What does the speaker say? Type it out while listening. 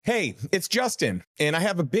Hey, it's Justin, and I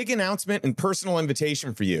have a big announcement and personal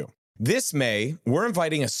invitation for you. This May, we're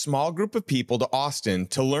inviting a small group of people to Austin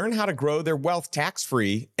to learn how to grow their wealth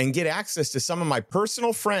tax-free and get access to some of my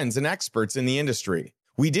personal friends and experts in the industry.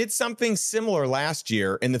 We did something similar last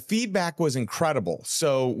year, and the feedback was incredible,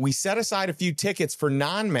 so we set aside a few tickets for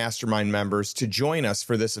non-mastermind members to join us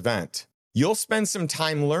for this event. You'll spend some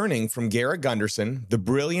time learning from Garrett Gunderson, the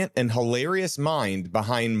brilliant and hilarious mind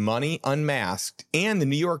behind Money Unmasked, and the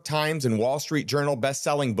New York Times and Wall Street Journal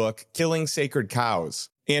best-selling book, Killing Sacred Cows,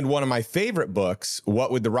 and one of my favorite books, What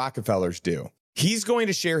Would the Rockefellers Do? He's going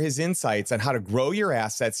to share his insights on how to grow your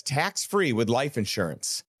assets tax-free with life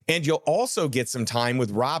insurance. And you'll also get some time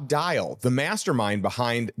with Rob Dial, the mastermind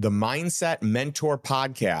behind the Mindset Mentor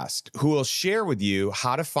podcast, who will share with you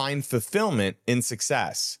how to find fulfillment in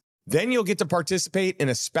success. Then you'll get to participate in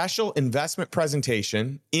a special investment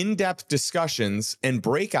presentation, in-depth discussions, and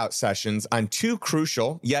breakout sessions on two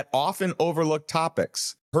crucial yet often overlooked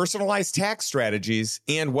topics: personalized tax strategies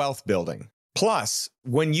and wealth building. Plus,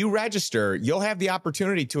 when you register, you'll have the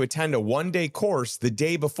opportunity to attend a one-day course the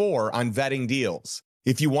day before on vetting deals.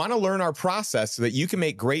 If you want to learn our process so that you can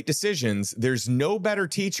make great decisions, there's no better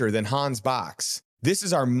teacher than Hans Box. This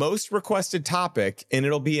is our most requested topic, and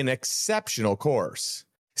it'll be an exceptional course.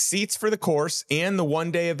 Seats for the course and the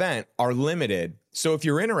one-day event are limited, so if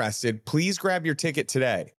you're interested, please grab your ticket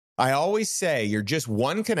today. I always say you're just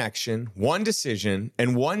one connection, one decision,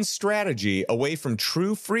 and one strategy away from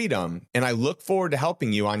true freedom, and I look forward to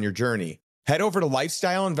helping you on your journey. Head over to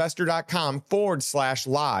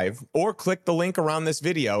lifestyleinvestor.com/live or click the link around this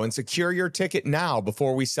video and secure your ticket now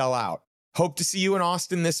before we sell out. Hope to see you in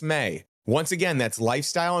Austin this May. Once again, that's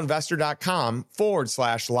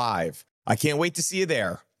lifestyleinvestor.com/live. I can't wait to see you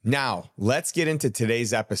there. Now, let's get into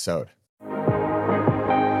today's episode.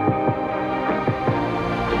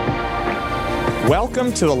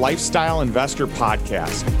 Welcome to the Lifestyle Investor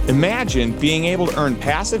Podcast. Imagine being able to earn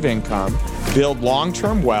passive income, build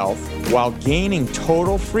long-term wealth, while gaining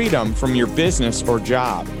total freedom from your business or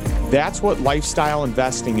job. That's what lifestyle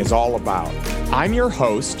investing is all about. I'm your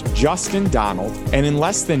host, Justin Donald, and in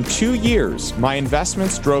less than 2 years, my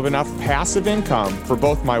investments drove enough passive income for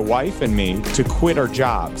both my wife and me to quit our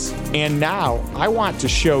jobs. And now I want to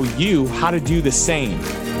show you how to do the same.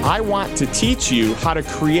 I want to teach you how to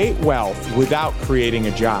create wealth without creating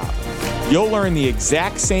a job. You'll learn the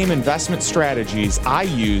exact same investment strategies I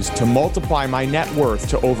use to multiply my net worth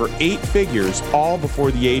to over 8 figures, all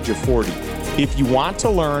before the age of 40. If you want to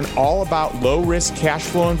learn all about low-risk cash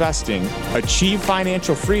flow investing, achieve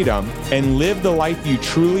financial freedom, and live the life you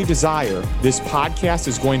truly desire, this podcast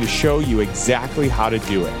is going to show you exactly how to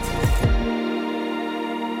do it.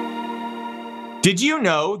 Did you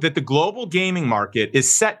know that the global gaming market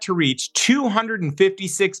is set to reach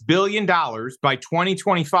 $256 billion by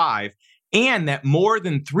 2025, and that more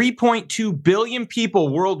than 3.2 billion people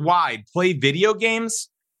worldwide play video games?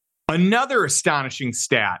 Another astonishing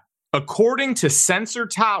stat. According to Sensor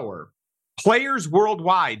Tower, players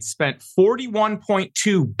worldwide spent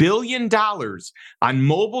 $41.2 billion on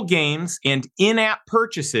mobile games and in-app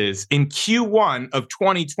purchases in Q1 of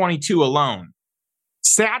 2022 alone.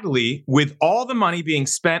 Sadly, with all the money being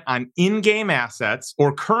spent on in-game assets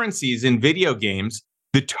or currencies in video games,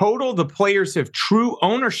 the total the players have true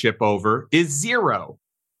ownership over is zero.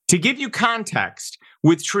 To give you context,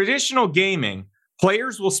 with traditional gaming,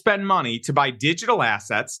 players will spend money to buy digital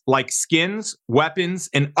assets like skins, weapons,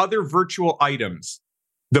 and other virtual items.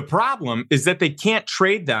 The problem is that they can't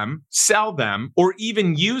trade them, sell them, or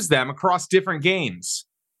even use them across different games.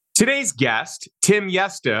 Today's guest, Tim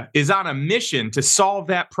Jooste, is on a mission to solve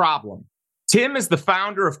that problem. Tim is the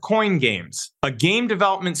founder of Coin Games, a game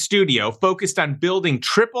development studio focused on building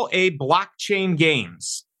AAA blockchain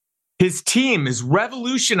games. His team is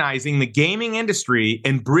revolutionizing the gaming industry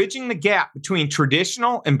and bridging the gap between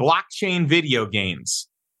traditional and blockchain video games.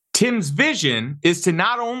 Tim's vision is to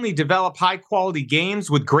not only develop high-quality games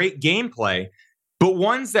with great gameplay, but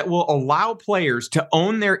ones that will allow players to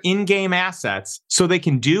own their in-game assets so they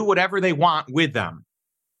can do whatever they want with them.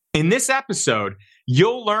 In this episode,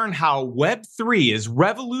 you'll learn how Web3 is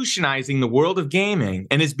revolutionizing the world of gaming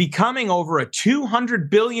and is becoming over a $200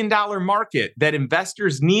 billion market that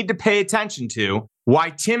investors need to pay attention to, why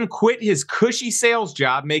Tim quit his cushy sales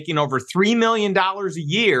job making over $3 million a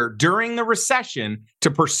year during the recession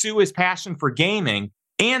to pursue his passion for gaming,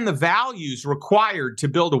 and the values required to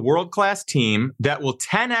build a world-class team that will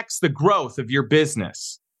 10x the growth of your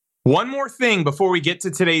business. One more thing before we get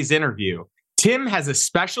to today's interview. Tim has a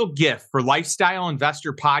special gift for Lifestyle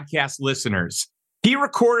Investor Podcast listeners. He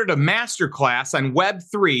recorded a masterclass on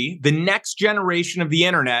Web3, the next generation of the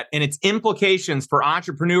internet, and its implications for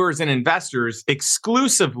entrepreneurs and investors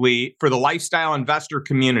exclusively for the lifestyle investor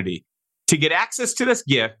community. To get access to this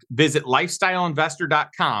gift, visit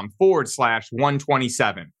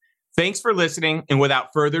lifestyleinvestor.com/127. Thanks for listening, and without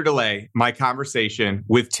further delay, my conversation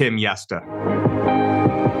with Tim Jooste.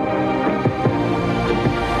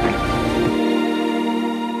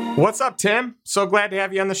 What's up, Tim? So glad to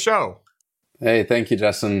have you on the show. Hey, thank you,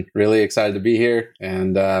 Justin. Really excited to be here.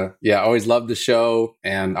 And always love the show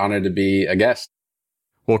and honored to be a guest.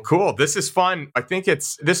 Well, cool. This is fun. I think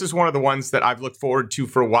this is one of the ones that I've looked forward to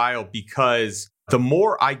for a while, because the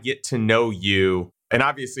more I get to know you, and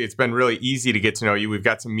obviously it's been really easy to get to know you. We've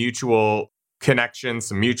got some mutual connections,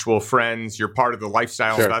 some mutual friends. You're part of the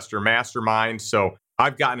Lifestyle Investor Mastermind. So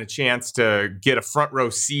I've gotten a chance to get a front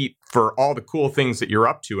row seat for all the cool things that you're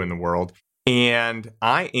up to in the world. And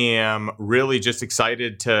I am really just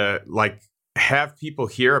excited to have people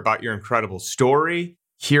hear about your incredible story,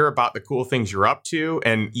 hear about the cool things you're up to,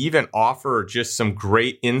 and even offer just some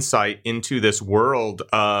great insight into this world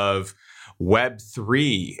of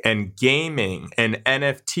Web3 and gaming and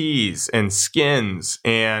NFTs and skins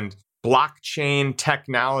and blockchain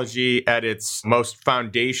technology at its most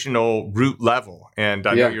foundational root level. And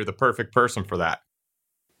I know you're the perfect person for that.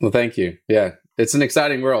 Well, thank you. Yeah. It's an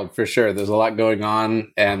exciting world for sure. There's a lot going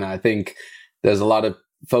on. And I think there's a lot of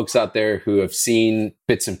folks out there who have seen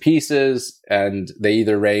bits and pieces, and they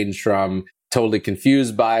either range from totally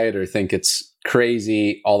confused by it or think it's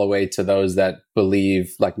crazy, all the way to those that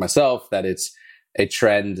believe, like myself, that it's a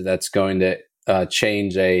trend that's going to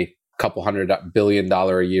change a couple $100 billion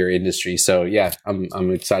a year industry. So yeah,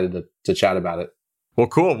 I'm excited to chat about it. Well,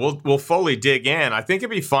 cool. We'll fully dig in. I think it'd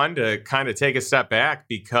be fun to kind of take a step back,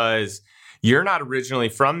 because you're not originally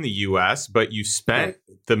from the U.S., but you spent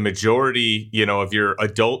the majority, of your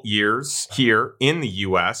adult years here in the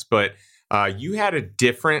U.S., but you had a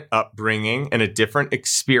different upbringing and a different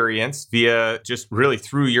experience via just really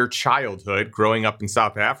through your childhood growing up in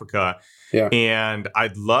South Africa. Yeah. And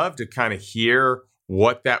I'd love to kind of hear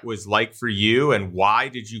what that was like for you, and why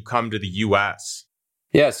did you come to the U.S.?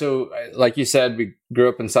 Yeah, so like you said, we grew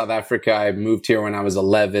up in South Africa. I moved here when I was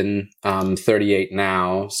 11. I'm 38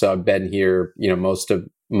 now, so I've been here, most of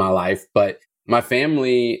my life. But my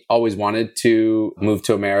family always wanted to move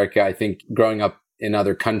to America. I think growing up in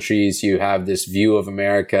other countries, you have this view of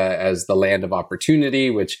America as the land of opportunity,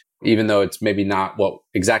 which, even though it's maybe not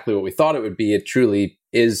exactly what we thought it would be, it truly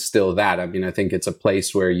is still that. I mean, I think it's a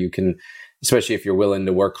place where you can, especially if you're willing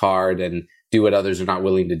to work hard and do what others are not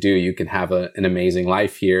willing to do, you can have an amazing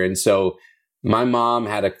life here. And so my mom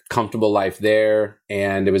had a comfortable life there.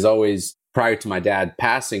 And it was always, prior to my dad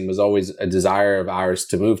passing, was always a desire of ours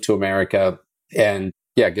to move to America and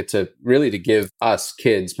get to give us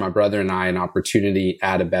kids, my brother and I, an opportunity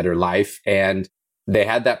at a better life. And they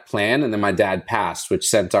had that plan. And then my dad passed, which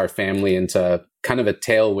sent our family into kind of a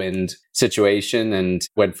tailwind situation and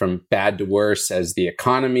went from bad to worse as the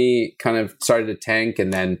economy kind of started to tank,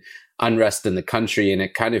 and then unrest in the country. And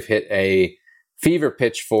it kind of hit a fever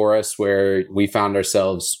pitch for us, where we found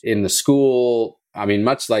ourselves in the school. I mean,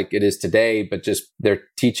 much like it is today, but just they're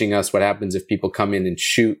teaching us what happens if people come in and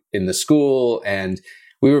shoot in the school. And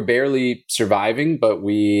we were barely surviving, but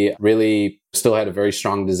we really still had a very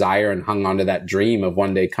strong desire and hung on to that dream of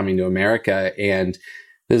one day coming to America. And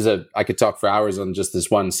I could talk for hours on just this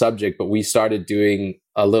one subject, but we started doing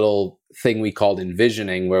a little thing we called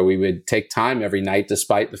envisioning, where we would take time every night,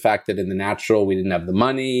 despite the fact that in the natural, we didn't have the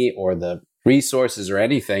money or the resources or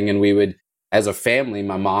anything. And we would, as a family,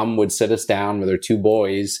 my mom would sit us down with her two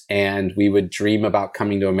boys, and we would dream about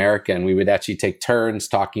coming to America. And we would actually take turns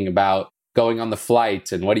talking about going on the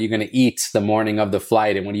flight, and what are you going to eat the morning of the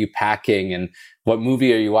flight, and what are you packing, and what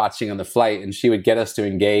movie are you watching on the flight. And she would get us to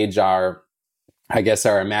engage our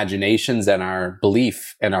imaginations and our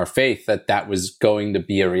belief and our faith that was going to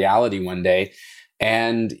be a reality one day.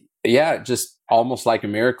 And just almost like a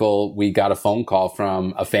miracle, we got a phone call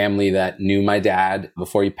from a family that knew my dad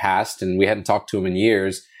before he passed, and we hadn't talked to him in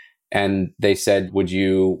years. And they said, would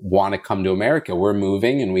you want to come to America? We're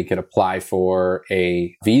moving, and we could apply for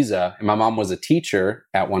a visa. And my mom was a teacher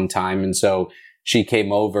at one time. And so she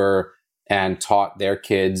came over and taught their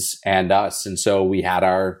kids and us. And so we had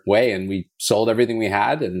our way, and we sold everything we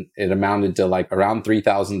had, and it amounted to around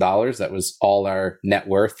 $3,000. That was all our net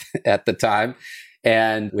worth at the time.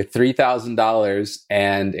 And with $3,000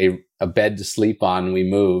 and a bed to sleep on, we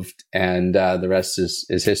moved, and the rest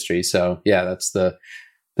is history. So that's the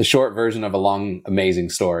short version of a long, amazing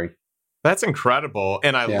story. That's incredible.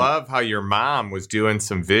 And I Yeah. love how your mom was doing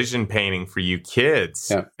some vision painting for you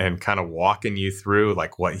kids and kind of walking you through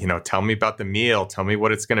like what, tell me about the meal, tell me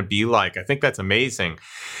what it's going to be like. I think that's amazing.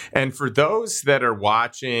 And for those that are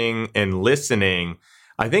watching and listening,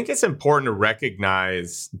 I think it's important to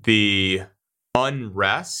recognize the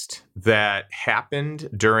unrest that happened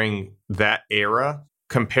during that era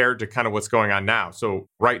compared to kind of what's going on now. So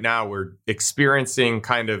right now we're experiencing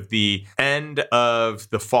kind of the end of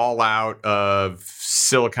the fallout of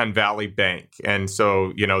Silicon Valley Bank. And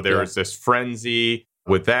so, there's this frenzy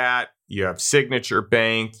with that. You have Signature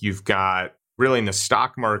Bank. You've got really in the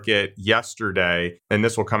stock market yesterday, and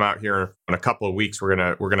this will come out here in a couple of weeks. We're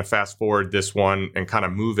gonna fast forward this one and kind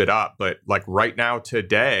of move it up. But like right now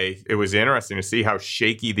today, it was interesting to see how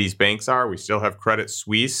shaky these banks are. We still have Credit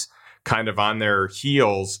Suisse kind of on their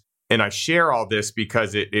heels. And I share all this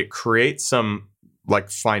because it creates some like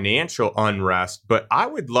financial unrest. But I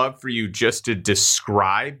would love for you just to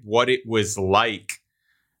describe what it was like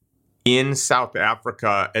in South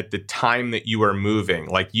Africa at the time that you were moving.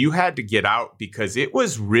 Like you had to get out because it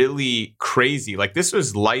was really crazy. Like this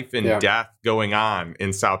was life and death going on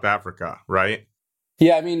in South Africa, right?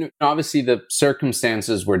 Yeah, I mean, obviously the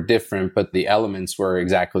circumstances were different, but the elements were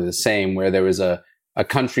exactly the same, where there was a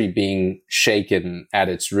country being shaken at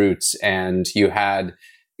its roots. And you had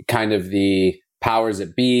kind of the powers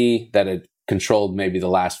that be that had controlled maybe the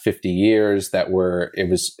last 50 years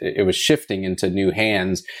it was shifting into new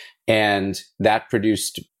hands. And that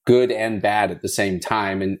produced good and bad at the same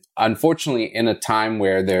time. And unfortunately, in a time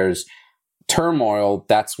where there's turmoil,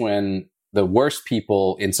 that's when the worst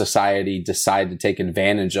people in society decide to take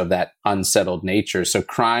advantage of that unsettled nature. So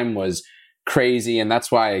crime was crazy. And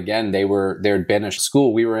that's why, again, there'd been a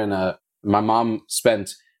school. My mom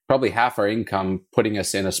spent probably half our income putting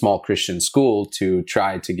us in a small Christian school to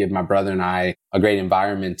try to give my brother and I a great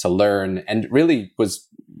environment to learn. And really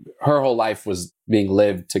her whole life was being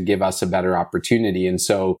lived to give us a better opportunity. And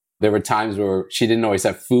so there were times where she didn't always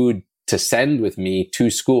have food to send with me to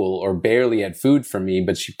school or barely had food for me,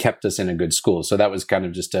 but she kept us in a good school. So that was kind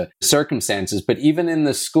of just circumstances. But even in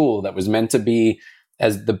the school that was meant to be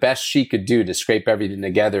as the best she could do to scrape everything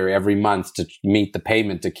together every month to meet the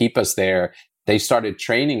payment to keep us there, they started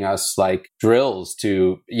training us like drills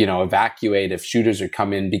to, evacuate if shooters would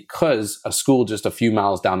come in, because a school just a few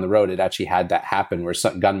miles down the road, it actually had that happen where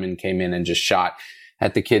some gunmen came in and just shot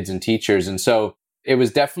at the kids and teachers. And so it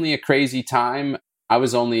was definitely a crazy time. I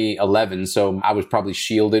was only 11, so I was probably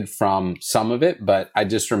shielded from some of it, but I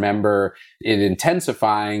just remember it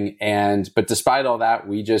intensifying. But despite all that,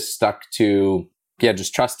 we just stuck to,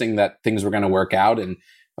 just trusting that things were going to work out and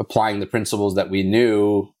applying the principles that we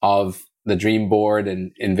knew of the dream board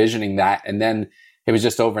and envisioning that. And then it was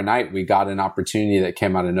just overnight, we got an opportunity that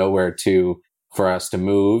came out of nowhere for us to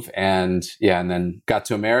move. And then got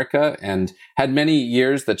to America and had many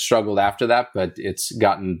years that struggled after that, but it's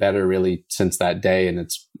gotten better really since that day. And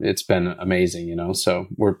it's been amazing, so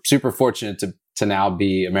we're super fortunate to now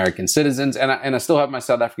be American citizens. And I still have my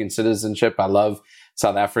South African citizenship. I love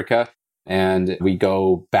South Africa and we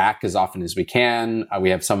go back as often as we can.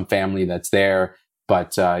 We have some family that's there.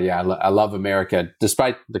 But I love America,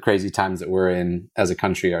 despite the crazy times that we're in as a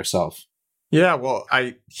country ourselves. Yeah, well,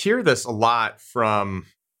 I hear this a lot from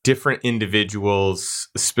different individuals,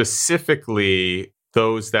 specifically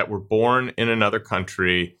those that were born in another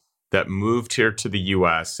country that moved here to the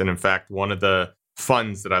U.S. And in fact, one of the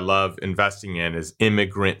funds that I love investing in is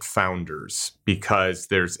immigrant founders, because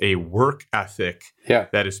there's a work ethic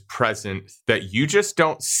that is present that you just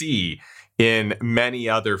don't see in many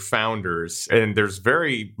other founders. And there's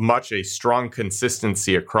very much a strong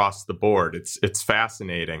consistency across the board. It's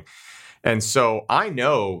fascinating. And so I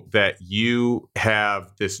know that you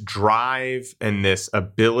have this drive and this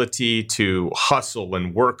ability to hustle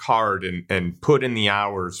and work hard and put in the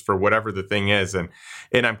hours for whatever the thing is. And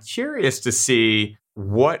I'm curious to see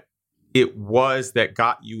what it was that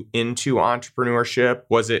got you into entrepreneurship.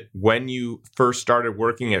 Was it when you first started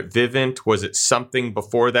working at Vivint? Was it something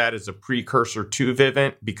before that as a precursor to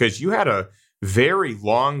Vivint? Because you had a very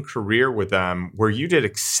long career with them where you did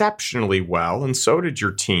exceptionally well, and so did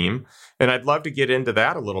your team. And I'd love to get into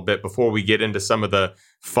that a little bit before we get into some of the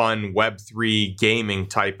fun Web3 gaming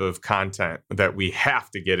type of content that we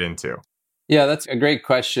have to get into. Yeah, that's a great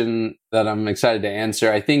question that I'm excited to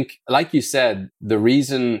answer. I think, like you said, the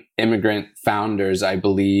reason immigrant founders, I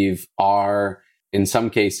believe, are in some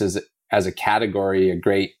cases as a category a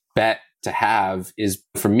great bet to have is,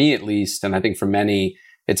 for me at least, and I think for many,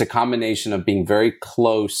 it's a combination of being very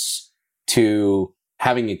close to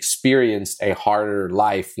having experienced a harder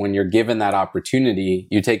life. When you're given that opportunity,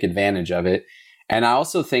 you take advantage of it. And I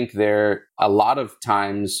also think there a lot of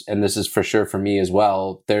times, and this is for sure for me as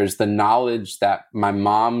well, there's the knowledge that my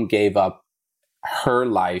mom gave up her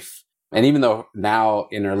life. And even though now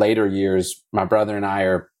in her later years, my brother and I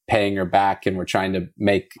are paying her back and we're trying to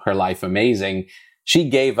make her life amazing, she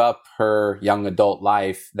gave up her young adult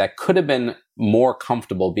life that could have been more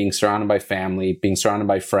comfortable being surrounded by family, being surrounded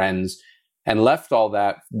by friends, and left all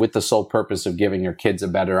that with the sole purpose of giving her kids a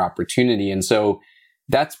better opportunity. And so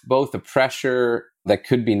that's both a pressure that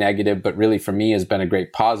could be negative, but really for me has been a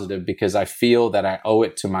great positive because I feel that I owe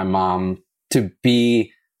it to my mom to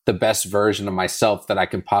be the best version of myself that I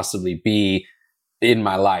can possibly be in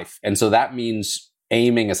my life. And so that means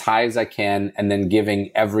aiming as high as I can and then giving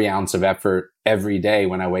every ounce of effort every day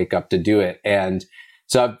when I wake up to do it. And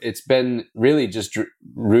so it's been really just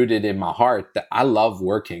rooted in my heart that I love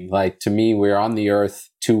working. Like to me, we're on the earth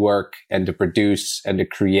to work and to produce and to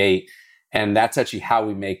create. And that's actually how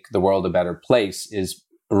we make the world a better place, is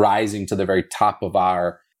rising to the very top of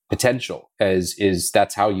our potential. Is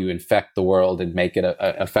that's how you infect the world and make it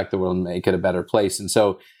affect the world and make it a better place. And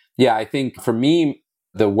so, yeah, I think for me,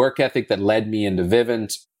 the work ethic that led me into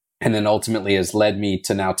Vivint and then ultimately has led me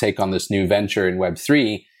to now take on this new venture in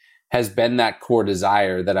Web3 has been that core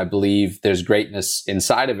desire that I believe there's greatness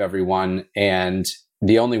inside of everyone. And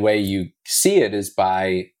the only way you see it is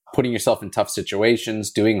by putting yourself in tough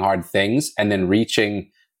situations, doing hard things, and then reaching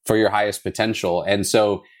for your highest potential. And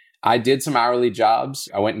so I did some hourly jobs.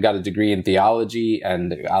 I went and got a degree in theology,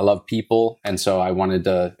 and I love people. And so I wanted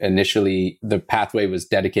to initially, the pathway was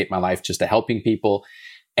dedicate my life just to helping people.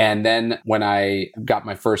 And then when I got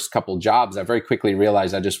my first couple jobs, I very quickly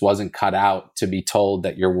realized I just wasn't cut out to be told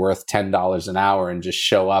that you're worth $10 an hour and just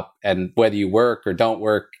show up. And whether you work or don't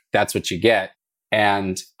work, that's what you get.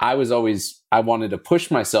 And I wanted to push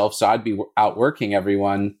myself. So I'd be out working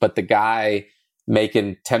everyone, but the guy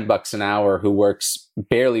making $10 an hour who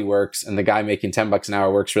barely works, and the guy making $10 an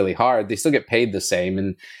hour works really hard, they still get paid the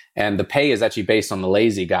same. And the pay is actually based on the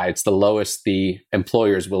lazy guy. It's the lowest the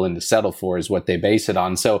employer is willing to settle for is what they base it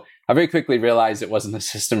on. So I very quickly realized it wasn't the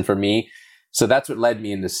system for me. So that's what led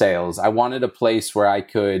me into sales. I wanted a place where I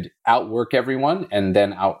could outwork everyone and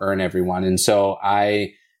then out earn everyone. And so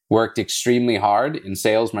I worked extremely hard in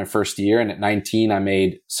sales my first year. And at 19, I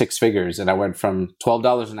made six figures. And I went from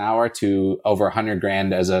 $12 an hour to over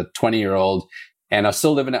 $100,000 as a 20-year-old. And I was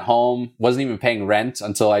still living at home, wasn't even paying rent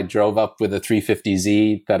until I drove up with a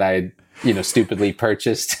 350Z that I, stupidly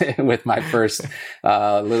purchased with my first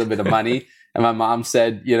little bit of money. And my mom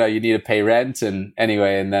said, you need to pay rent. And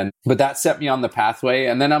anyway, but that set me on the pathway.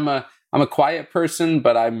 And then I'm a quiet person,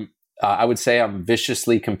 but I would say I'm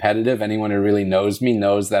viciously competitive. Anyone who really knows me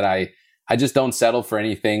knows that I just don't settle for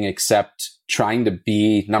anything except trying to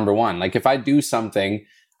be number one. Like if I do something,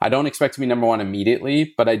 I don't expect to be number one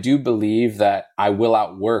immediately, but I do believe that I will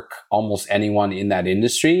outwork almost anyone in that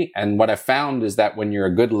industry. And what I found is that when you're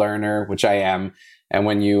a good learner, which I am, and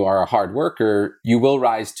when you are a hard worker, you will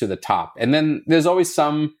rise to the top. And then there's always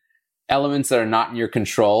some elements that are not in your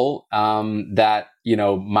control that,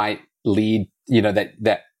 might lead,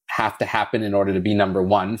 that have to happen in order to be number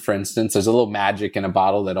one. For instance, there's a little magic in a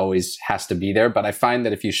bottle that always has to be there. But I find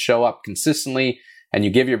that if you show up consistently and you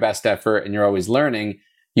give your best effort and you're always learning,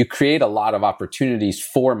 you create a lot of opportunities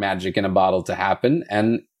for magic in a bottle to happen.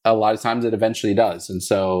 And a lot of times it eventually does. And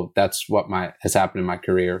so that's what has happened in my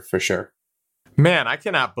career for sure. Man, I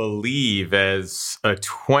cannot believe as a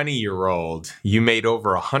 20-year-old, you made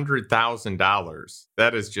over $100,000.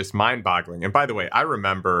 That is just mind-boggling. And by the way, I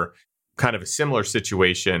remember kind of a similar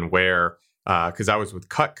situation where, because I was with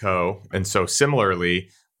Cutco, and so similarly,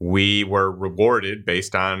 we were rewarded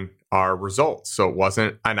based on our results. So it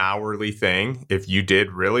wasn't an hourly thing. If you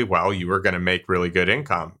did really well, you were going to make really good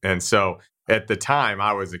income. And so at the time,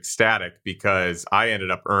 I was ecstatic because I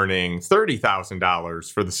ended up earning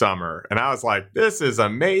 $30,000 for the summer. And I was like, this is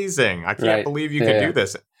amazing. I can't believe you can do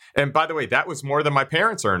this. And by the way, that was more than my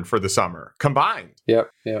parents earned for the summer combined.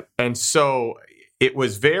 Yep. And so it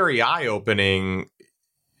was very eye-opening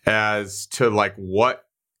as to like what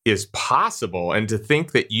is possible. And to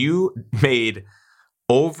think that you made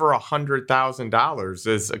over $100,000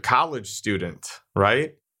 as a college student,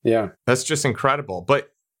 right? Yeah. That's just incredible.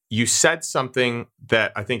 But you said something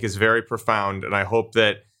that I think is very profound, and I hope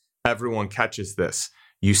that everyone catches this.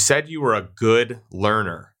 You said you were a good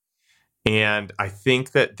learner. And I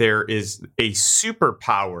think that there is a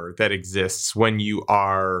superpower that exists when you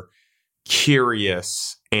are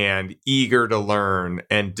curious and eager to learn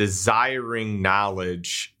and desiring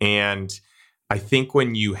knowledge. And I think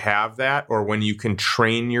when you have that, or when you can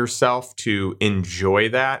train yourself to enjoy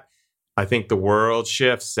that, I think the world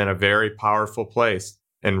shifts in a very powerful place.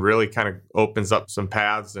 and really kind of opens up some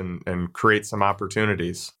paths and creates some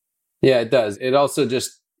opportunities. Yeah, it does. It also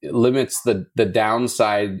just limits the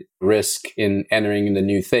downside risk in entering into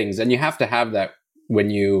new things. And you have to have that when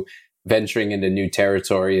you venturing into new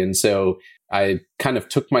territory. And so I kind of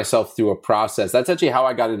took myself through a process. That's actually how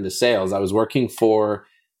I got into sales. I was working for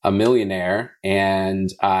a millionaire and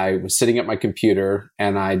I was sitting at my computer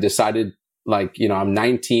and I decided, like, I'm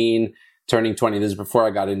 19, turning 20. This is before I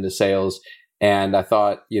got into sales. And I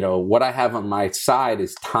thought, what I have on my side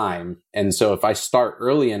is time. And so if I start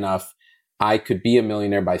early enough, I could be a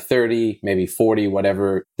millionaire by 30, maybe 40,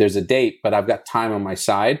 whatever. There's a date, but I've got time on my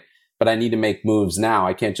side, but I need to make moves now.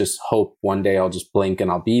 I can't just hope one day I'll just blink and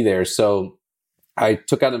I'll be there. So I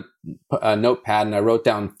took out a notepad and I wrote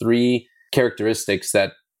down 3 characteristics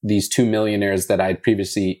that these 2 millionaires that I'd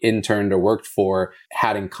previously interned or worked for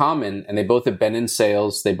had in common. And they both had been in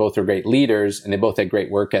sales. They both are great leaders and they both had great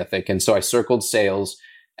work ethic. And so I circled sales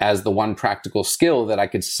as the one practical skill that I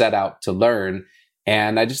could set out to learn.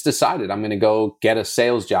 And I just decided I'm going to go get a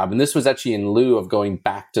sales job. And this was actually in lieu of going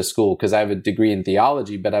back to school because I have a degree in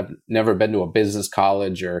theology, but I've never been to a business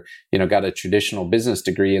college or, got a traditional business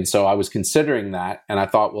degree. And so I was considering that. And I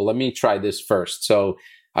thought, well, let me try this first. So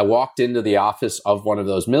I walked into the office of one of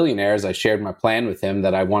those millionaires. I shared my plan with him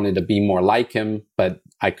that I wanted to be more like him, but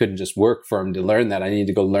I couldn't just work for him to learn that. I needed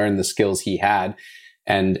to go learn the skills he had.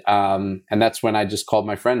 And that's when I just called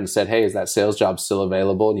my friend and said, hey, is that sales job still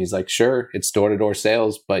available? And he's like, sure, it's door-to-door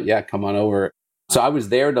sales, but yeah, come on over. So I was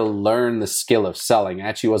there to learn the skill of selling. I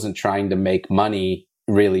actually wasn't trying to make money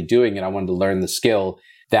really doing it. I wanted to learn the skill.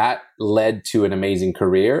 That led to an amazing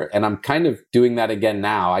career. And I'm kind of doing that again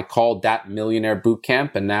now. I called that Millionaire Boot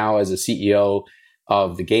Camp. And now as a CEO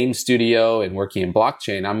of the game studio and working in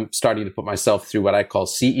blockchain, I'm starting to put myself through what I call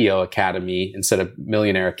CEO Academy instead of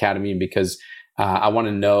Millionaire Academy because I want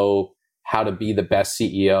to know how to be the best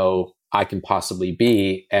CEO I can possibly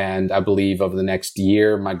be. And I believe over the next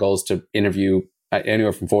year, my goal is to interview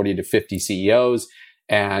anywhere from 40 to 50 CEOs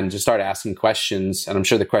and just start asking questions. And I'm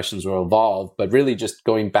sure the questions will evolve, but really just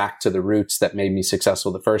going back to the roots that made me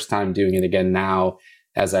successful the first time, doing it again now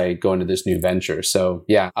as I go into this new venture. So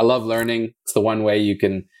yeah, I love learning. It's the one way you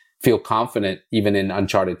can feel confident, even in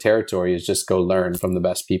uncharted territory, is just go learn from the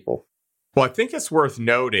best people. Well, I think it's worth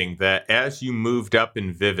noting that as you moved up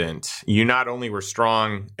in Vivint, you not only were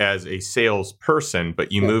strong as a salesperson,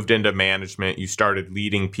 but you moved into management, you started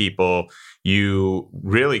leading people, you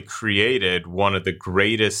really created one of the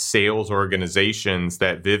greatest sales organizations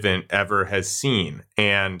that Vivint ever has seen.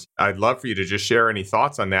 And I'd love for you to just share any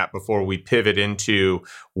thoughts on that before we pivot into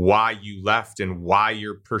why you left and why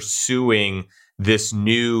you're pursuing this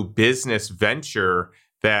new business venture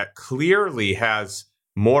that clearly has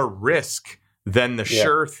more risk than the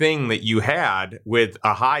sure thing that you had with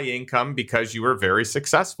a high income because you were very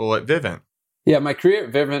successful at Vivint. Yeah, my career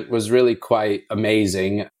at Vivint was really quite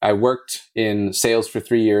amazing. I worked in sales for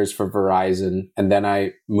 3 years for Verizon, and then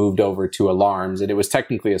I moved over to Alarms. And it was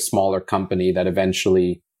technically a smaller company that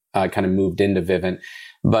eventually kind of moved into Vivint.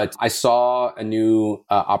 But I saw a new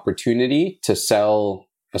opportunity to sell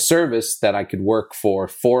a service that I could work for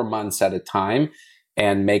 4 months at a time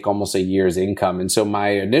and make almost a year's income. And so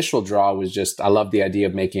my initial draw was just, I love the idea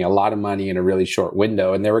of making a lot of money in a really short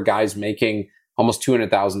window. And there were guys making almost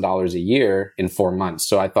 $200,000 a year in 4 months.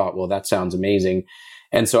 So I thought, well, that sounds amazing.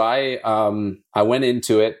 And so I went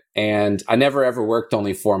into it, and I never ever worked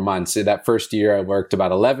only 4 months. That first year I worked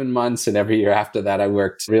about 11 months. And every year after that, I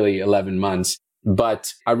worked really 11 months.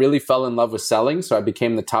 But I really fell in love with selling. So I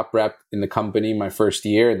became the top rep in the company my first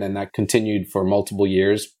year. And then that continued for multiple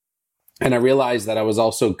years. And I realized that I was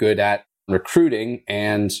also good at recruiting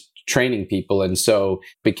and training people. And so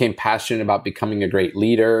became passionate about becoming a great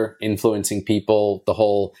leader, influencing people, the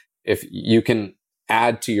whole, if you can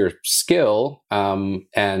add to your skill,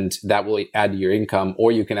 and that will add to your income,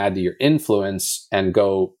 or you can add to your influence and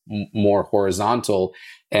go more horizontal,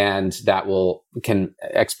 and that can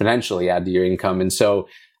exponentially add to your income. And so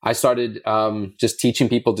I started just teaching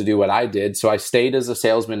people to do what I did. So I stayed as a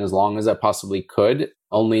salesman as long as I possibly could.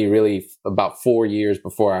 Only really about 4 years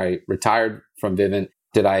before I retired from Vivint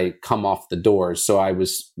did I come off the doors. So I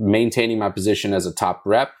was maintaining my position as a top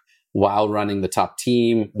rep while running the top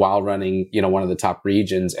team, while running, one of the top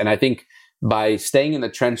regions. And I think by staying in the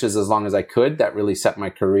trenches as long as I could, that really set my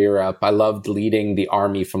career up. I loved leading the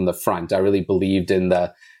army from the front. I really believed in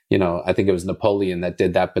I think it was Napoleon that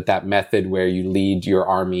did that, but that method where you lead your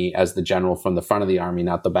army as the general from the front of the army,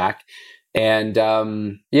 not the back. And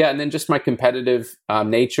and then just my competitive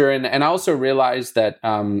nature. And I also realized that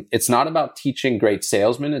it's not about teaching great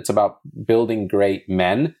salesmen. It's about building great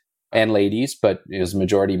men. and ladies, but it was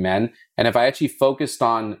majority men. And if I actually focused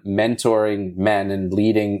on mentoring men and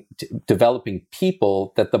developing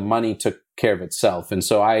people, that the money took care of itself. And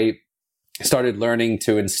so I started learning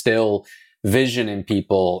to instill vision in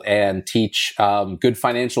people and teach good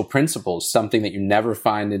financial principles, something that you never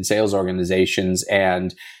find in sales organizations,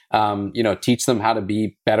 and teach them how to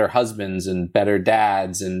be better husbands and better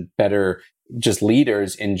dads and better just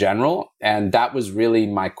leaders in general. And that was really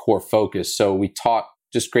my core focus. So we taught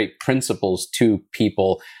just great principles to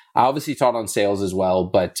people. I obviously taught on sales as well,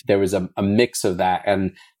 but there was a mix of that.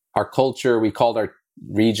 And our culture, we called our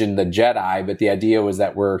region the Jedi, but the idea was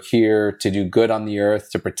that we're here to do good on the earth,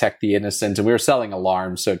 to protect the innocent. And we were selling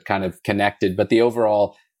alarms, so it kind of connected. But the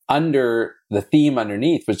overall the theme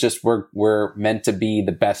underneath was just we're meant to be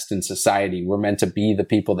the best in society. We're meant to be the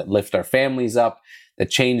people that lift our families up, that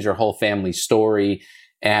change our whole family story.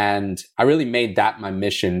 And I really made that my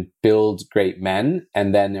mission: build great men,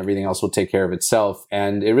 and then everything else will take care of itself.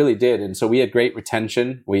 And it really did. And so we had great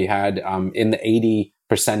retention. We had in the 80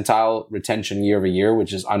 percentile retention year over year,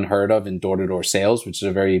 which is unheard of in door-to-door sales, which is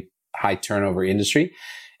a very high turnover industry.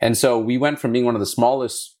 And so we went from being one of the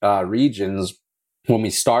smallest regions when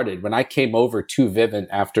we started. When I came over to Vivint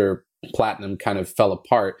after Platinum kind of fell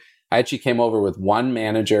apart, I actually came over with one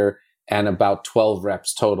manager and about 12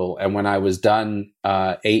 reps total. And when I was done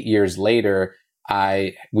 8 years later,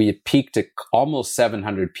 we had peaked at almost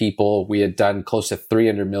 700 people. We had done close to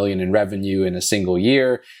 300 million in revenue in a single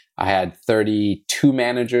year. I had 32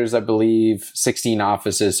 managers, I believe, 16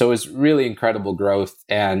 offices. So it was really incredible growth,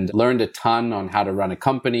 and learned a ton on how to run a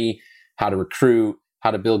company, how to recruit,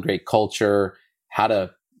 how to build great culture, how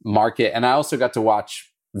to market. And I also got to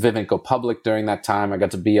watch Vivint go public during that time. I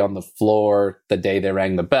got to be on the floor the day they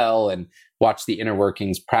rang the bell and watch the inner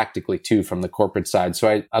workings practically too from the corporate side.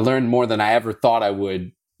 So I learned more than I ever thought I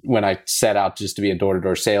would when I set out just to be a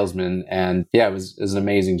door-to-door salesman. And yeah, it was an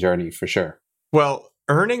amazing journey for sure. Well,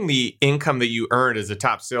 earning the income that you earned as a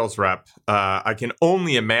top sales rep, I can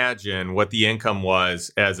only imagine what the income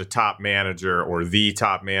was as a top manager or the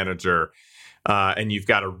top manager. And you've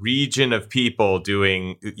got a region of people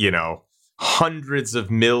doing, hundreds of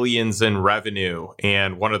millions in revenue,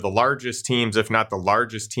 and one of the largest teams, if not the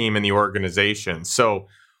largest team in the organization. So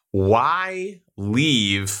why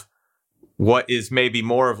leave what is maybe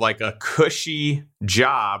more of like a cushy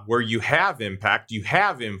job where you have impact, you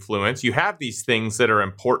have influence, you have these things that are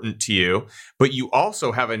important to you, but you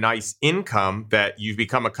also have a nice income that you've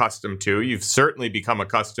become accustomed to. You've certainly become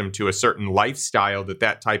accustomed to a certain lifestyle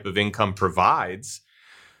that type of income provides.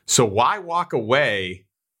 So why walk away?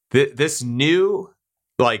 This new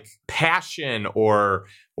passion or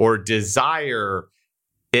desire,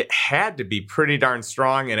 it had to be pretty darn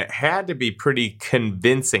strong, and it had to be pretty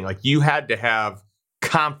convincing. Like, you had to have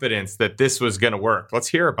confidence that this was going to work. Let's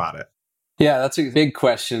hear about it. Yeah, that's a big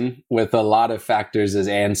question with a lot of factors as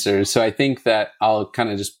answers. So I think that I'll kind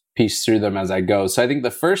of just piece through them as I go. So I think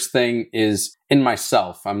the first thing is in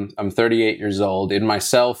myself. I'm 38 years old. In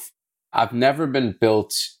myself, I've never been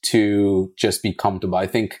built to just be comfortable. I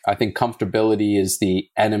think comfortability is the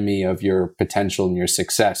enemy of your potential and your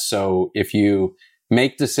success. So if you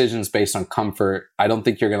make decisions based on comfort, I don't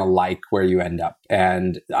think you're going to like where you end up.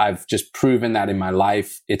 And I've just proven that in my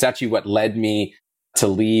life. It's actually what led me to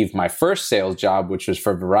leave my first sales job, which was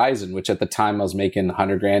for Verizon, which at the time I was making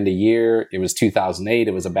 100 grand a year. It was 2008.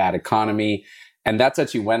 It was a bad economy. And that's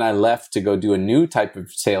actually when I left to go do a new type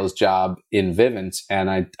of sales job in Vivint. And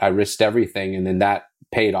I risked everything. And then that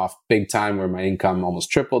paid off big time, where my income almost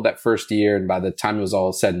tripled that first year. And by the time it was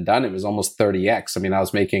all said and done, it was almost 30x. I mean, I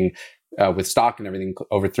was making, with stock and everything,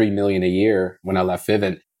 over 3 million a year when I left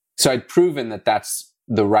Vivint. So I'd proven that that's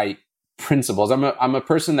the right principles. I'm a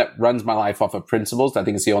person that runs my life off of principles. I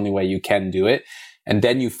think it's the only way you can do it. And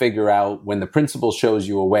then you figure out, when the principle shows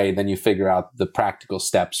you a way, then you figure out the practical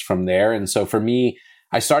steps from there. And so for me,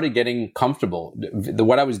 I started getting comfortable.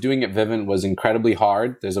 What I was doing at Vivint was incredibly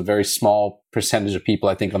hard. There's a very small percentage of people,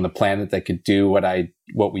 I think, on the planet that could do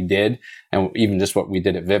what we did, and even just what we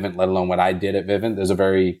did at Vivint, let alone what I did at Vivint. There's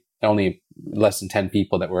only less than 10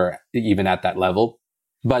 people that were even at that level.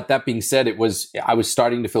 But that being said, I was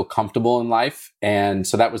starting to feel comfortable in life. And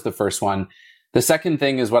so that was the first one. The second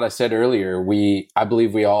thing is what I said earlier. I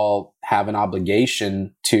believe we all have an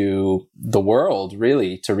obligation to the world,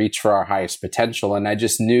 really, to reach for our highest potential. And I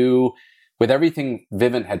just knew, with everything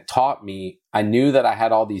Vivint had taught me, I knew that I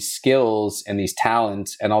had all these skills and these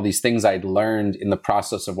talents and all these things I'd learned in the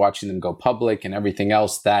process of watching them go public and everything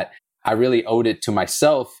else, that I really owed it to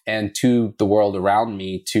myself and to the world around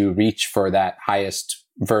me to reach for that highest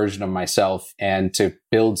version of myself and to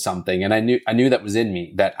build something. And I knew that was in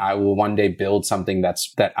me, that I will one day build something that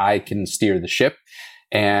I can steer the ship.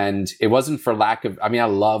 And it wasn't for lack of, I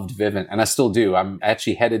loved Vivint and I still do. I'm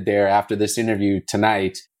actually headed there after this interview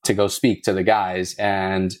tonight to go speak to the guys.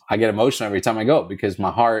 And I get emotional every time I go because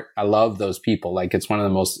my heart, I love those people. Like it's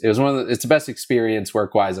the best experience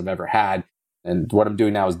work-wise I've ever had. And what I'm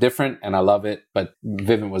doing now is different and I love it. But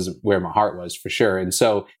Vivint was where my heart was for sure. And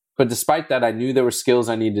so, but despite that, I knew there were skills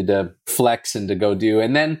I needed to flex and to go do.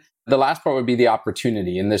 And then the last part would be the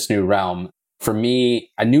opportunity in this new realm. For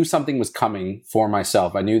me, I knew something was coming for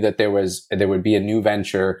myself. I knew that there would be a new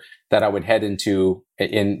venture that I would head into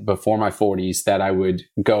before my 40s that I would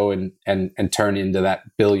go and turn into that $1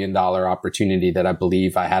 billion opportunity that I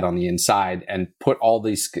believe I had on the inside and put all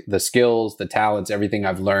the skills, the talents, everything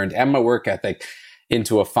I've learned and my work ethic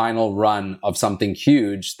into a final run of something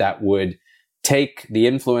huge that would take the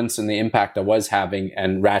influence and the impact I was having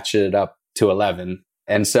and ratchet it up to 11.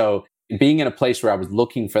 And so being in a place where I was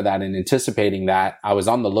looking for that and anticipating that, I was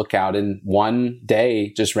on the lookout. And one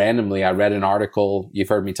day, just randomly, I read an article. You've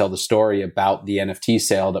heard me tell the story about the NFT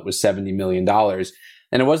sale that was $70 million.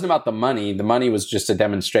 And it wasn't about the money. The money was just a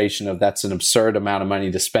demonstration of that's an absurd amount of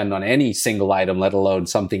money to spend on any single item, let alone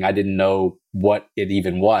something I didn't know what it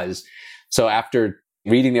even was. So after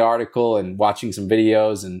reading the article and watching some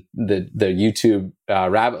videos and the YouTube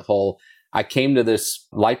rabbit hole, I came to this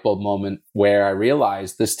light bulb moment where I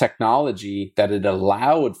realized this technology that had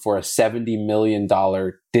allowed for a $70 million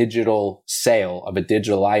digital sale of a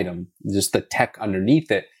digital item, just the tech underneath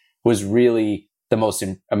it was really the most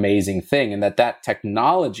amazing thing. And that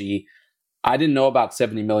technology, I didn't know about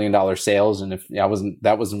 $70 million sales. And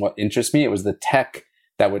that wasn't what interests me. It was the tech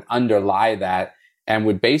that would underlie that and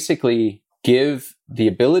would basically give the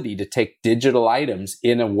ability to take digital items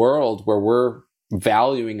in a world where we're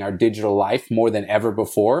valuing our digital life more than ever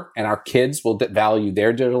before. And our kids will value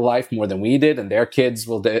their digital life more than we did. And their kids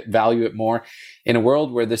will value it more. In a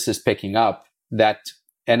world where this is picking up, that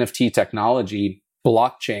NFT technology,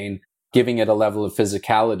 blockchain, giving it a level of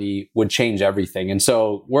physicality would change everything. And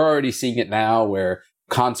so we're already seeing it now where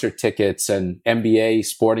concert tickets and NBA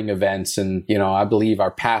sporting events and, I believe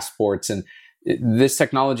our passports and this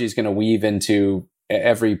technology is going to weave into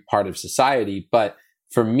every part of society. But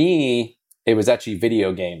for me, it was actually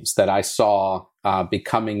video games that I saw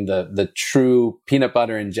becoming the true peanut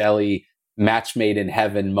butter and jelly match made in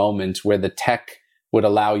heaven moment where the tech would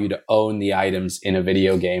allow you to own the items in a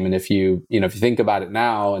video game. And if you think about it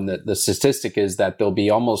now, and the statistic is that there'll be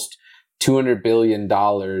almost $200 billion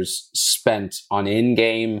spent on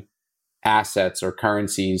in-game assets or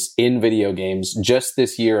currencies in video games just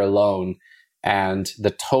this year alone. And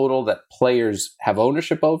the total that players have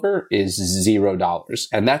ownership over is $0.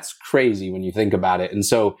 And that's crazy when you think about it. And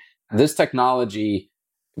so this technology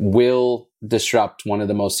will disrupt one of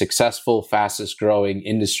the most successful, fastest growing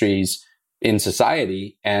industries in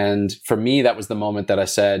society. And for me, that was the moment that I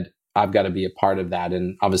said, I've got to be a part of that.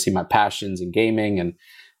 And obviously my passions in gaming and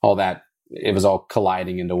all that, it was all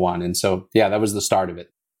colliding into one. And so, yeah, that was the start of it.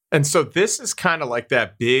 And so this is kind of like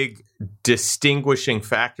that big distinguishing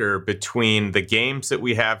factor between the games that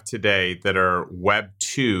we have today that are Web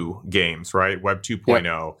 2 games, right? Web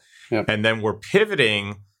 2.0. Yep. And then we're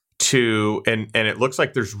pivoting to, and it looks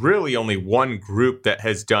like there's really only one group that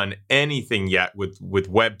has done anything yet with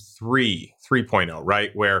Web 3.0,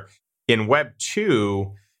 right? Where in Web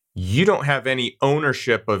 2, you don't have any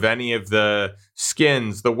ownership of any of the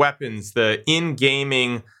skins, the weapons, the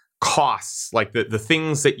in-gaming costs, like the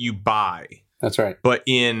things that you buy. That's right. But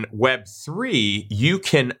in Web 3, you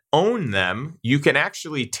can own them. You can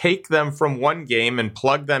actually take them from one game and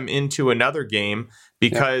plug them into another game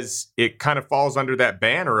because it kind of falls under that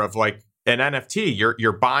banner of like an NFT.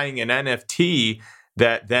 You're buying an NFT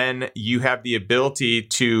that then you have the ability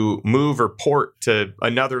to move or port to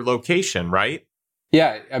another location, right?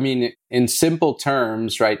 Yeah. I mean, in simple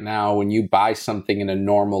terms, right now, when you buy something in a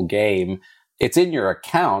normal game, it's in your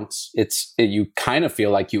account. You kind of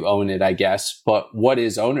feel like you own it, I guess. But what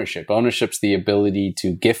is ownership? Ownership's the ability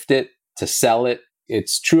to gift it, to sell it.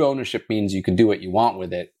 It's true ownership means you can do what you want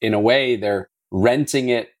with it. In a way, they're renting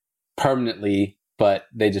it permanently, but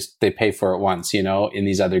they pay for it once, in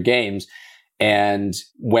these other games. And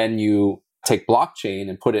when you take blockchain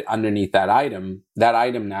and put it underneath that item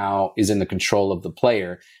now is in the control of the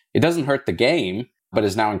player. It doesn't hurt the game, but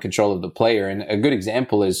is now in control of the player. And a good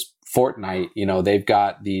example is Fortnite. They've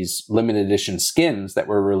got these limited edition skins that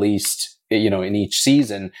were released, in each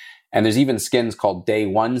season. And there's even skins called day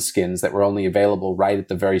one skins that were only available right at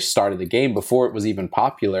the very start of the game before it was even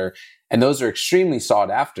popular. And those are extremely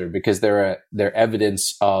sought after because they're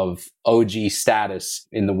evidence of OG status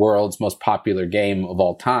in the world's most popular game of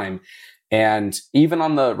all time. And even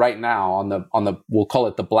on the right now on the we'll call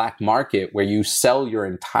it the black market, where you sell your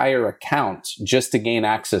entire account just to gain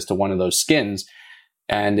access to one of those skins.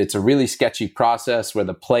 And it's a really sketchy process where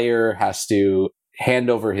the player has to hand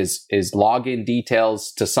over his login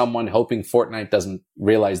details to someone, hoping Fortnite doesn't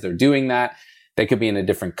realize they're doing that. They could be in a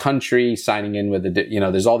different country, signing in with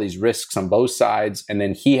there's all these risks on both sides. And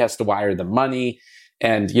then he has to wire the money.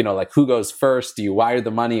 And, like, who goes first? Do you wire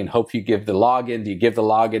the money and hope you give the login? Do you give the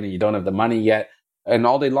login and you don't have the money yet? And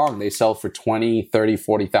all day long, they sell for $20,000,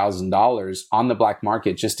 $30,000, $40,000 on the black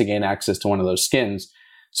market just to gain access to one of those skins.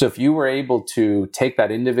 So if you were able to take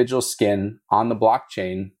that individual skin on the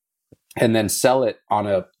blockchain and then sell it on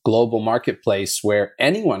a global marketplace where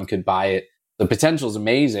anyone could buy it, the potential is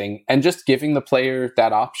amazing, and just giving the player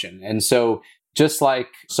that option. And so just like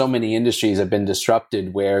so many industries have been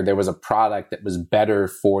disrupted where there was a product that was better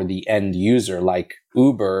for the end user, like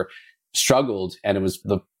Uber struggled, and it was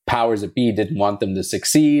the powers that be didn't want them to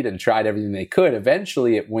succeed and tried everything they could.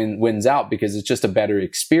 Eventually it wins out because it's just a better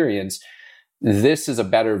experience. This is a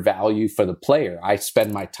better value for the player. I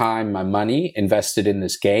spend my time, my money invested in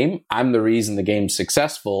this game. I'm the reason the game's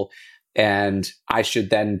successful. And I should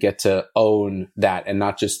then get to own that and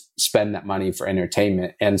not just spend that money for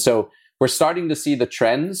entertainment. And so we're starting to see the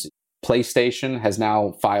trends. PlayStation has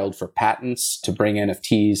now filed for patents to bring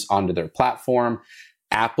NFTs onto their platform.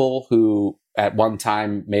 Apple, who at one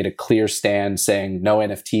time made a clear stand saying no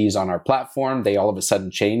NFTs on our platform, they all of a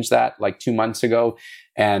sudden changed that like 2 months ago.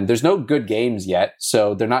 And there's no good games yet.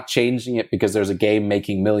 So they're not changing it because there's a game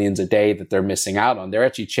making millions a day that they're missing out on. They're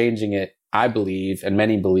actually changing it, I believe, and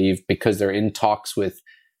many believe, because they're in talks with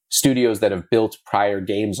studios that have built prior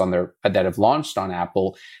games that have launched on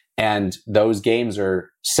Apple. And those games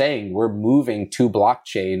are saying, we're moving to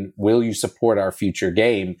blockchain. Will you support our future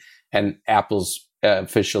game? And Apple's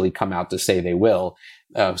officially come out to say they will.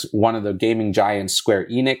 One of the gaming giants, Square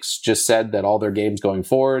Enix, just said that all their games going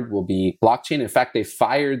forward will be blockchain. In fact, they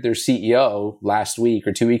fired their CEO last week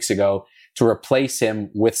or 2 weeks ago to replace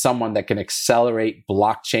him with someone that can accelerate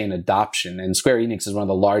blockchain adoption. And Square Enix is one of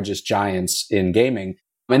the largest giants in gaming.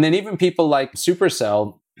 And then even people like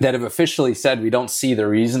Supercell that have officially said we don't see the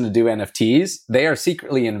reason to do NFTs, they are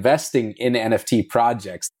secretly investing in NFT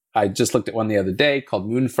projects. I just looked at one the other day called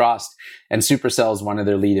Moonfrost, and Supercell is one of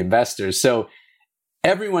their lead investors. So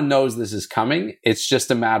everyone knows this is coming. It's just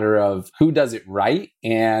a matter of who does it right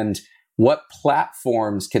and what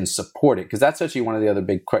platforms can support it. Because that's actually one of the other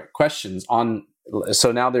big questions.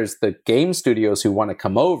 So now there's the game studios who want to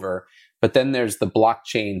come over, but then there's the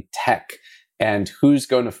blockchain tech. And who's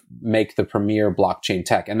going to make the premier blockchain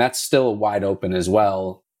tech? And that's still wide open as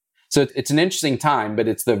well. So it's an interesting time, but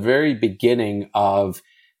it's the very beginning of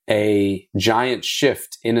a giant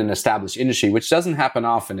shift in an established industry, which doesn't happen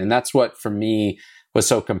often. And that's what, for me, was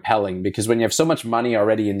so compelling, because when you have so much money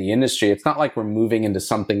already in the industry, it's not like we're moving into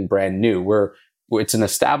something brand new. It's an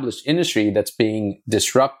established industry that's being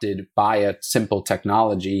disrupted by a simple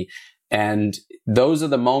technology. And those are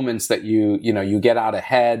the moments that you get out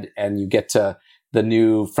ahead and you get to the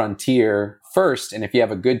new frontier first. And if you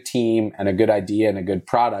have a good team and a good idea and a good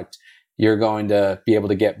product, you're going to be able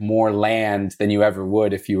to get more land than you ever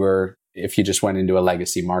would if you just went into a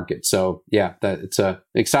legacy market. So yeah, it's a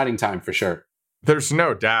exciting time for sure. There's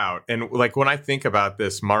no doubt. And like when I think about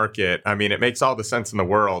this market, I mean, it makes all the sense in the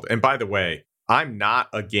world. And by the way, I'm not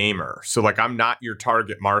a gamer. So like, I'm not your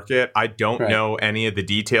target market. I don't know any of the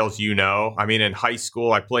details you know. I mean, in high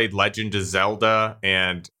school, I played Legend of Zelda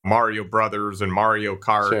and Mario Brothers and Mario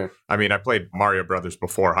Kart. Sure. I mean, I played Mario Brothers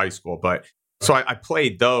before high school, but so I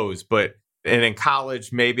played those. And in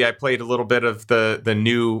college, maybe I played a little bit of the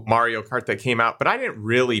new Mario Kart that came out, but I didn't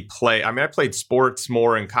really play. I mean, I played sports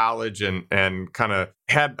more in college and kind of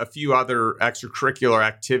had a few other extracurricular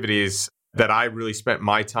activities that I really spent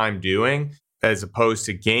my time doing as opposed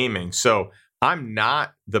to gaming. So I'm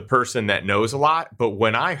not the person that knows a lot, but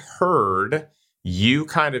when I heard you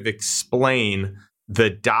kind of explain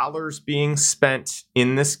the dollars being spent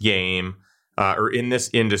in this game, or in this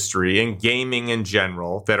industry, in gaming in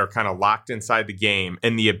general, that are kind of locked inside the game,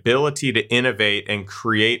 and the ability to innovate and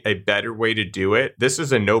create a better way to do it, this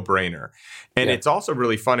is a no-brainer. And It's also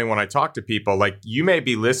really funny when I talk to people, like you may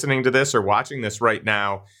be listening to this or watching this right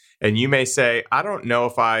now, and you may say, I don't know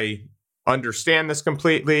if I understand this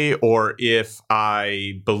completely or if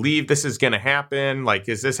I believe this is going to happen. Like,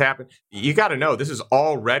 is this happen? You got to know this is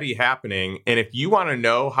already happening. And if you want to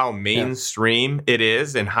know how mainstream it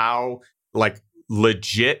is and how like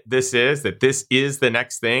legit this is, that this is the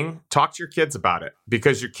next thing, talk to your kids about it,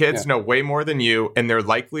 because your kids know way more than you, and they're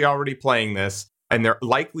likely already playing this, and they're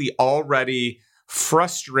likely already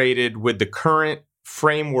frustrated with the current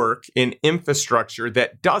framework in infrastructure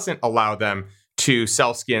that doesn't allow them to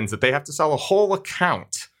sell skins, that they have to sell a whole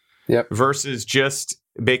account versus just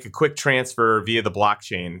make a quick transfer via the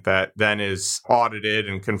blockchain that then is audited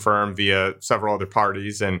and confirmed via several other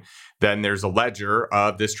parties. And then there's a ledger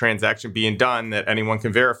of this transaction being done that anyone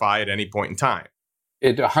can verify at any point in time.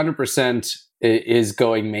 It 100% is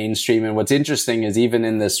going mainstream. And what's interesting is even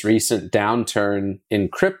in this recent downturn in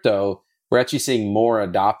crypto, we're actually seeing more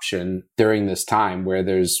adoption during this time where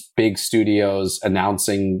there's big studios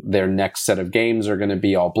announcing their next set of games are going to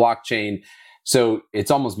be all blockchain. So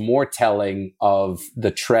it's almost more telling of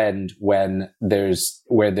the trend where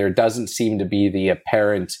there doesn't seem to be the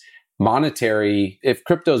apparent monetary. If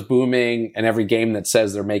crypto's booming and every game that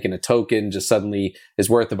says they're making a token just suddenly is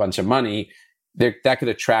worth a bunch of money, that could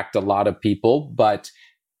attract a lot of people. But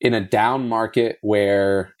in a down market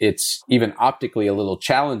where it's even optically a little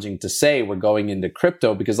challenging to say we're going into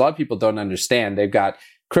crypto, because a lot of people don't understand. They've got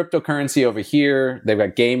cryptocurrency over here, they've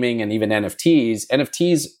got gaming and even NFTs.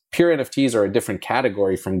 Pure NFTs are a different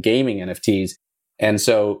category from gaming NFTs. And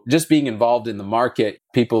so just being involved in the market,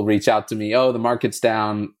 people reach out to me, oh, the market's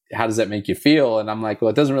down. How does that make you feel? And I'm like, well,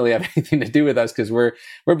 it doesn't really have anything to do with us because we're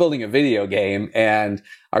building a video game and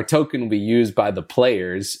our token will be used by the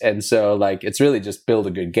players. And so like, it's really just build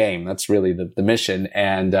a good game. That's really the mission,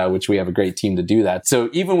 and which we have a great team to do that. So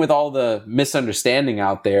even with all the misunderstanding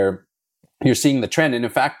out there, you're seeing the trend. And in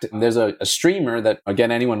fact, there's a streamer that, again,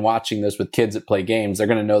 anyone watching this with kids that play games, they're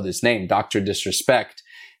going to know this name, Dr. Disrespect.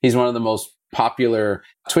 He's one of the most popular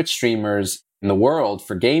Twitch streamers in the world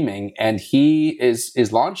for gaming. And he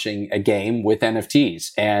is launching a game with NFTs.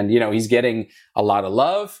 And, he's getting a lot of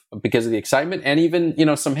love because of the excitement and even,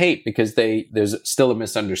 some hate because there's still a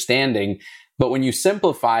misunderstanding. But when you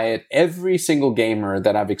simplify it, every single gamer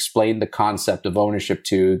that I've explained the concept of ownership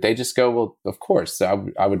to, they just go, well, of course,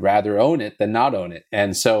 I would rather own it than not own it.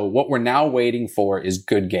 And so what we're now waiting for is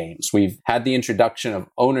good games. We've had the introduction of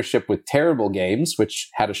ownership with terrible games, which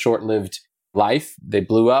had a short-lived life. They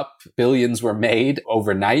blew up. Billions were made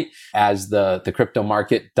overnight as the crypto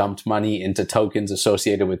market dumped money into tokens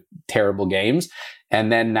associated with terrible games.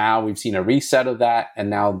 And then now we've seen a reset of that.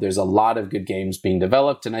 And now there's a lot of good games being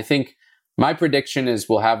developed. And I think my prediction is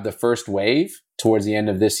we'll have the first wave towards the end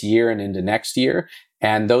of this year and into next year.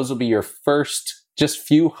 And those will be your first just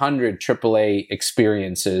few hundred AAA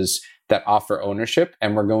experiences that offer ownership.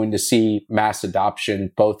 And we're going to see mass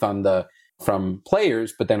adoption both from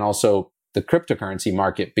players, but then also the cryptocurrency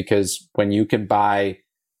market, because when you can buy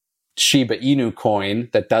Shiba Inu coin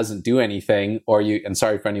that doesn't do anything, and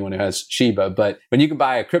sorry for anyone who has Shiba, but when you can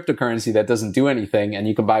buy a cryptocurrency that doesn't do anything and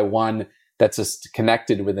you can buy one that's just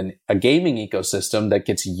connected with a gaming ecosystem that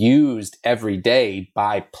gets used every day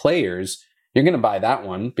by players, you're going to buy that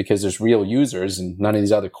one because there's real users and none of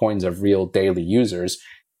these other coins have real daily users.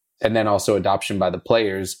 And then also adoption by the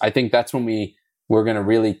players. I think that's when we're going to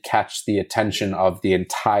really catch the attention of the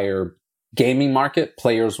entire gaming market.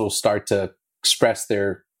 Players will start to express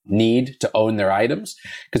their need to own their items.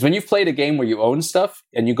 Because when you've played a game where you own stuff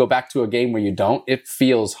and you go back to a game where you don't, it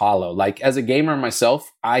feels hollow. Like as a gamer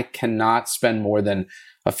myself, I cannot spend more than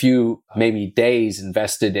a few maybe days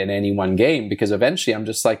invested in any one game because eventually I'm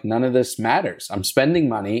just like, none of this matters. I'm spending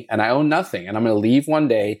money and I own nothing. And I'm going to leave one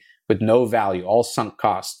day with no value, all sunk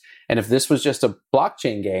cost. And if this was just a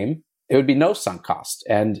blockchain game, it would be no sunk cost.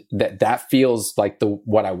 And that feels like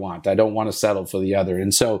what I want. I don't want to settle for the other.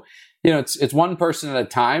 And so, it's one person at a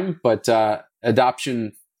time, but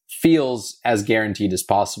adoption feels as guaranteed as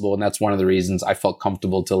possible. And that's one of the reasons I felt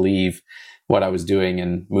comfortable to leave what I was doing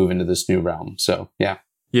and move into this new realm. So, yeah.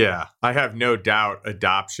 Yeah, I have no doubt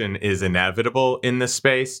adoption is inevitable in this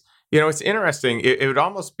space. It's interesting. It would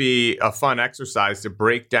almost be a fun exercise to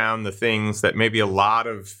break down the things that maybe a lot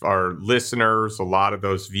of our listeners, a lot of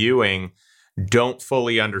those viewing don't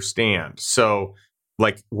fully understand. So,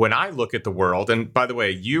 like when I look at the world, and by the way,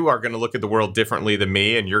 you are going to look at the world differently than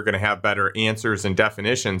me, and you're going to have better answers and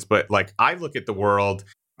definitions. But like I look at the world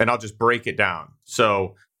and I'll just break it down.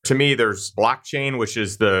 So to me, there's blockchain, which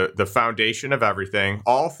is the foundation of everything,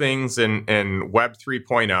 all things in Web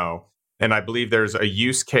 3.0. And I believe there's a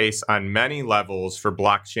use case on many levels for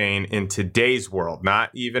blockchain in today's world, not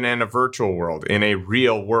even in a virtual world, in a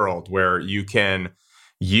real world where you can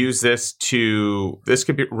use this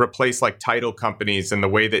could replace like title companies and the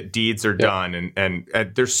way that deeds are done. And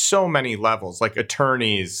there's so many levels, like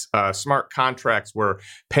attorneys, smart contracts where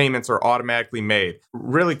payments are automatically made.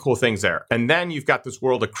 Really cool things there. And then you've got this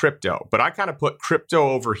world of crypto, but I kind of put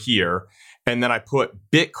crypto over here. And then I put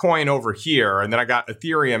Bitcoin over here, and then I got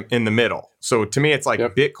Ethereum in the middle. So to me, it's like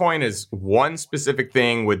Bitcoin is one specific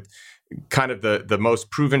thing with kind of the most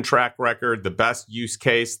proven track record, the best use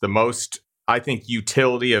case, the most, I think,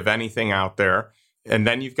 utility of anything out there. And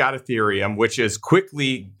then you've got Ethereum, which is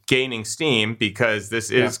quickly gaining steam because this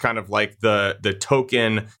is kind of like the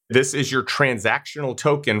token. This is your transactional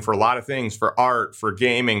token for a lot of things, for art, for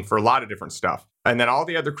gaming, for a lot of different stuff. And then all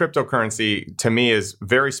the other cryptocurrency, to me, is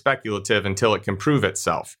very speculative until it can prove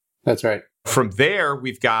itself. That's right. From there,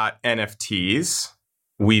 we've got NFTs.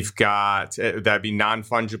 We've got, that'd be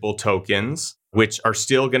non-fungible tokens, which are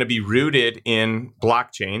still going to be rooted in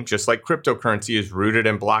blockchain, just like cryptocurrency is rooted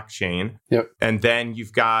in blockchain. Yep. And then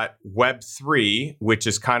you've got Web3, which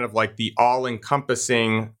is kind of like the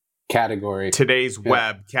all-encompassing category, today's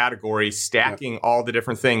web category, stacking all the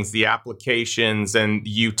different things, the applications and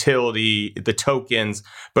utility, the tokens.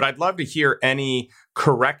 But I'd love to hear any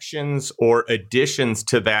corrections or additions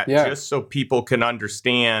to that, just so people can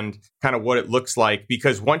understand kind of what it looks like.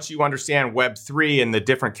 Because once you understand Web3 and the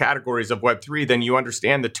different categories of Web3, then you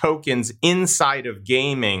understand the tokens inside of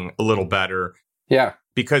gaming a little better. Yeah.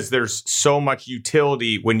 Because there's so much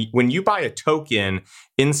utility when you buy a token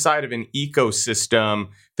inside of an ecosystem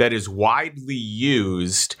that is widely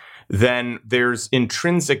used, then there's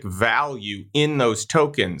intrinsic value in those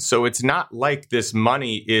tokens. So it's not like this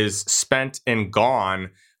money is spent and gone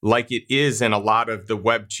like it is in a lot of the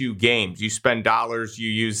Web2 games. You spend dollars, you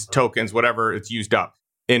use tokens, whatever, it's used up.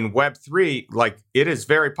 In Web3, like it is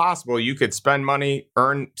very possible you could spend money,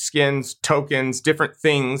 earn skins, tokens, different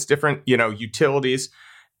things, different, utilities,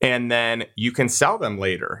 and then you can sell them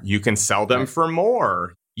later. You can sell them for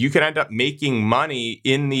more. You can end up making money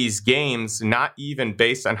in these games, not even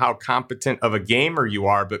based on how competent of a gamer you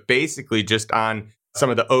are, but basically just on some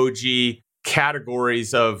of the OG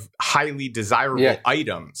categories of highly desirable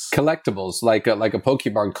items. Collectibles, like a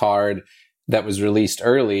Pokemon card that was released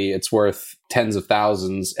early, it's worth tens of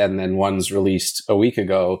thousands, and then ones released a week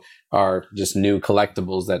ago are just new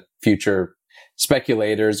collectibles that future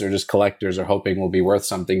speculators or just collectors are hoping will be worth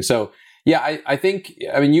something. So yeah, I think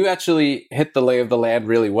you actually hit the lay of the land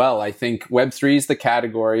really well. I think Web3 is the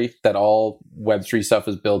category that all Web3 stuff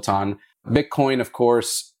is built on. Bitcoin, of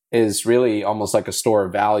course, is really almost like a store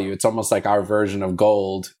of value. It's almost like our version of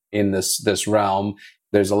gold in this realm.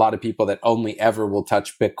 There's a lot of people that only ever will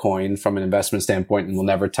touch Bitcoin from an investment standpoint and will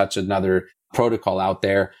never touch another protocol out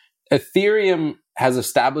there. Ethereum has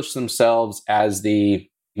established themselves as the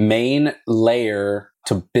main layer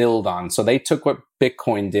to build on. So they took what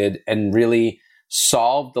Bitcoin did and really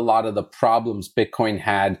solved a lot of the problems Bitcoin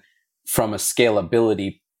had from a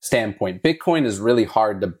scalability standpoint. Bitcoin is really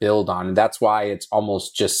hard to build on, and that's why it's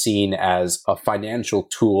almost just seen as a financial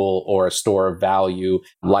tool or a store of value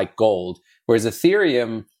like gold. Whereas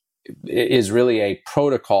Ethereum is really a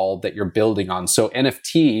protocol that you're building on. So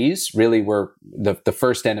NFTs really were the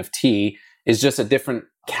first NFT is just a different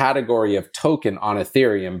category of token on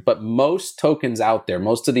Ethereum. But most tokens out there,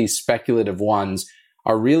 most of these speculative ones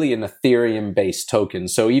are really an Ethereum-based token.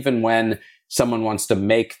 So even when someone wants to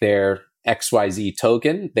make their XYZ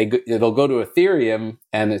token, they'll go to Ethereum,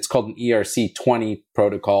 and it's called an ERC20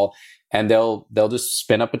 protocol, and they'll just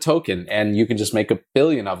spin up a token, and you can just make 1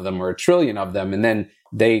 billion of them or 1 trillion of them, and then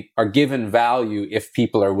they are given value if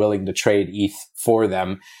people are willing to trade ETH for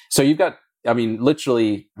them. So you've got,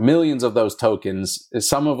 literally millions of those tokens,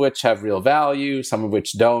 some of which have real value, some of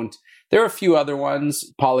which don't. There are a few other ones,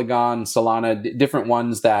 Polygon, Solana, different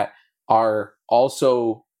ones that are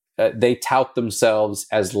also, they tout themselves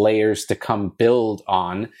as layers to come build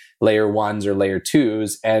on, layer ones or layer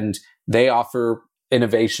twos, and they offer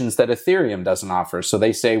innovations that Ethereum doesn't offer. So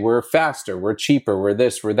they say, we're faster, we're cheaper, we're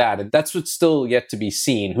this, we're that. And that's what's still yet to be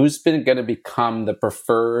seen. Who's been going to become the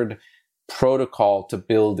preferred protocol to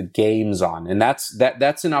build games on? And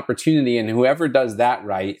that's an opportunity. And whoever does that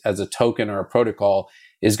right as a token or a protocol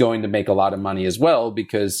is going to make a lot of money as well,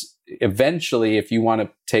 because eventually, if you want to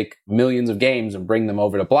take millions of games and bring them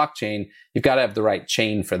over to blockchain, you've got to have the right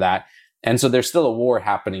chain for that. And so there's still a war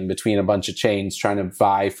happening between a bunch of chains trying to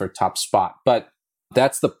vie for top spot. But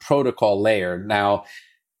that's the protocol layer. Now,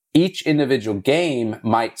 each individual game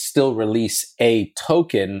might still release a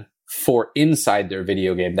token for inside their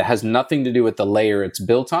video game that has nothing to do with the layer it's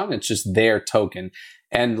built on. It's just their token.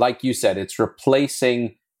 And like you said, it's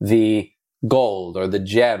replacing the gold or the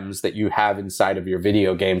gems that you have inside of your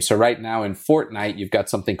video game. So right now in Fortnite, you've got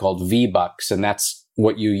something called V-Bucks, and that's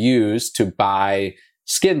what you use to buy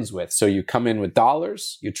skins with. So you come in with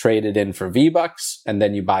dollars, you trade it in for V-Bucks, and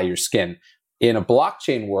then you buy your skin. In a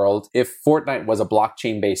blockchain world, if Fortnite was a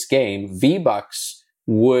blockchain-based game, V-Bucks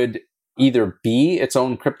would either be its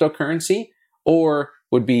own cryptocurrency or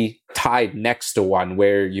would be tied next to one,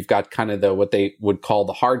 where you've got kind of what they would call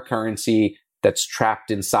the hard currency that's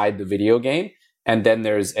trapped inside the video game. And then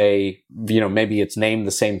there's maybe it's named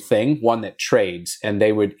the same thing, one that trades, and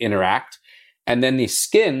they would interact. And then the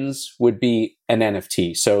skins would be an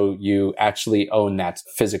NFT. So you actually own that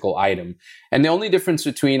physical item. And the only difference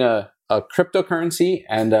between a cryptocurrency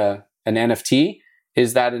and an NFT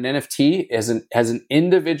is that an NFT has an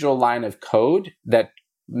individual line of code that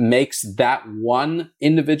makes that one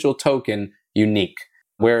individual token unique.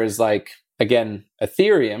 Whereas again,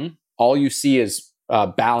 Ethereum, all you see is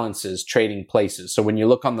balances trading places. So when you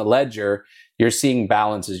look on the ledger, you're seeing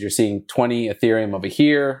balances. You're seeing 20 Ethereum over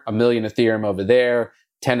here, 1 million Ethereum over there,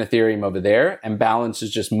 10 Ethereum over there, and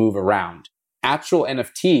balances just move around. Actual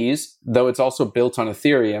NFTs, though it's also built on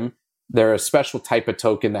Ethereum, they're a special type of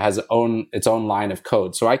token that has its own line of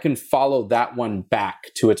code. So I can follow that one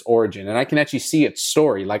back to its origin, and I can actually see its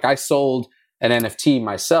story. Like I sold an NFT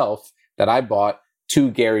myself that I bought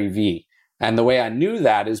to Gary Vee. And the way I knew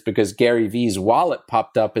that is because Gary Vee's wallet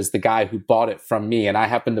popped up as the guy who bought it from me. And I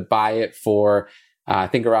happened to buy it for, I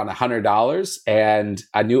think around $100. And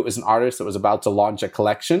I knew it was an artist that was about to launch a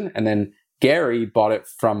collection. And then Gary bought it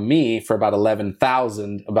from me for about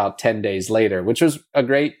 $11,000 about 10 days later, which was a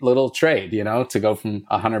great little trade, to go from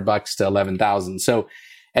 $100 to $11,000. So,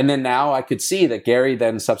 and then now I could see that Gary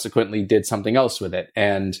then subsequently did something else with it,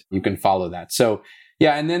 and you can follow that. So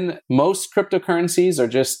yeah. And then most cryptocurrencies are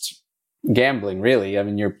just gambling, really. I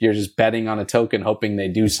mean, you're just betting on a token, hoping they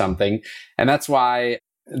do something. And that's why,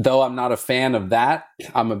 though I'm not a fan of that,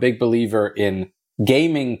 I'm a big believer in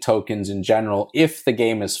gaming tokens in general, if the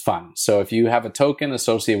game is fun. So if you have a token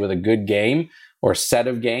associated with a good game or set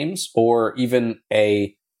of games, or even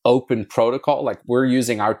a open protocol, like we're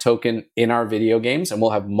using our token in our video games, and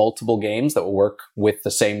we'll have multiple games that will work with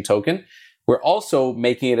the same token. We're also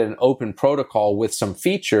making it an open protocol with some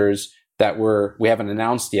features that we haven't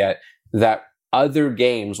announced yet, that other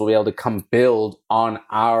games will be able to come build on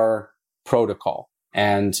our protocol.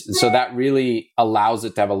 And so that really allows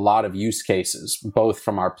it to have a lot of use cases, both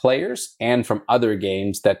from our players and from other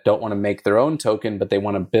games that don't want to make their own token, but they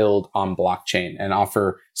want to build on blockchain and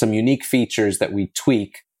offer some unique features that we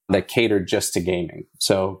tweak that cater just to gaming.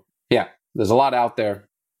 So yeah, there's a lot out there.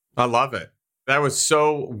 I love it. That was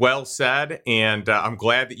so well said, and I'm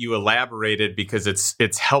glad that you elaborated, because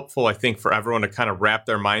it's helpful, I think, for everyone to kind of wrap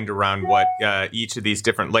their mind around what each of these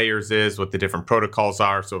different layers is, what the different protocols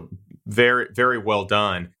are. So very, very well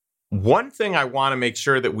done. One thing I want to make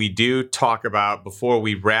sure that we do talk about before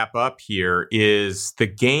we wrap up here is the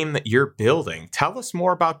game that you're building. Tell us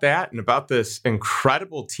more about that and about this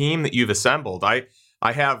incredible team that you've assembled. I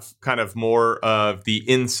have kind of more of the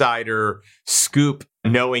insider scoop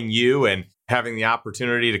knowing you and having the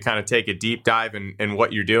opportunity to kind of take a deep dive in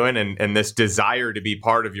what you're doing and this desire to be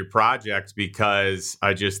part of your project, because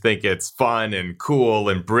I just think it's fun and cool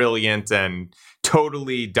and brilliant and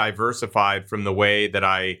totally diversified from the way that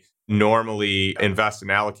I normally invest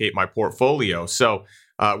and allocate my portfolio. So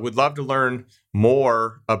would love to learn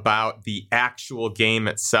more about the actual game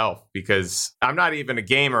itself, because I'm not even a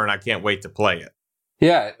gamer and I can't wait to play it.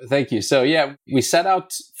 Yeah, thank you. So yeah, we set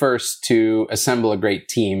out first to assemble a great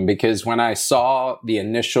team, because when I saw the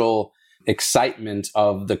initial excitement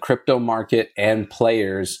of the crypto market and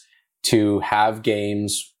players to have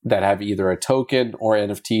games that have either a token or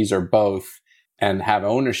NFTs or both and have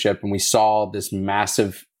ownership, and we saw this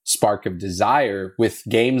massive spark of desire with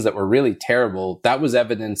games that were really terrible, that was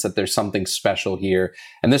evidence that there's something special here.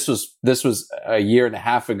 And this was a year and a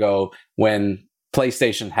half ago, when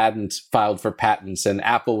PlayStation hadn't filed for patents and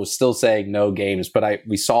Apple was still saying no games, but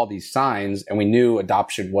we saw these signs and we knew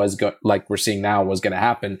adoption was like we're seeing now was going to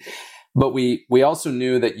happen. But we also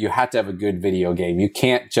knew that you had to have a good video game. You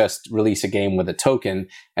can't just release a game with a token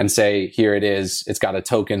and say, here it is, it's got a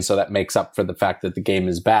token, so that makes up for the fact that the game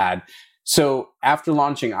is bad. So after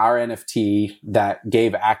launching our NFT that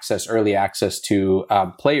gave early access to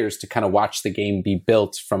players to kind of watch the game be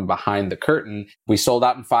built from behind the curtain, we sold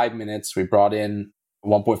out in 5 minutes. We brought in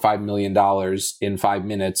 $1.5 million in 5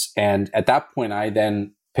 minutes. And at that point, I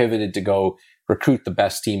then pivoted to go recruit the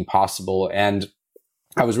best team possible. And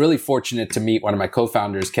I was really fortunate to meet one of my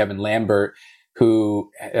co-founders, Kevin Lambert, who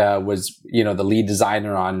was, the lead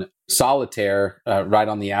designer on Solitaire, right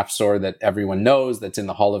on the App Store that everyone knows, that's in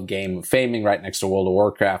the Hall of Game of Faming, right next to World of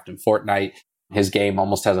Warcraft and Fortnite. His game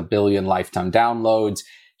almost has 1 billion lifetime downloads.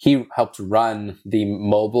 He helped run the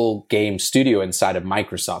mobile game studio inside of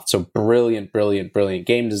Microsoft. So brilliant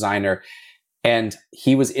game designer. And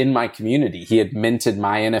he was in my community. He had minted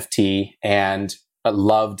my NFT and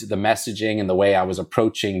loved the messaging and the way I was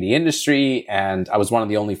approaching the industry. And I was one of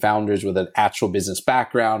the only founders with an actual business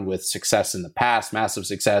background with success in the past, massive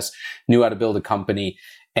success, knew how to build a company.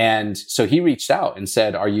 And so he reached out and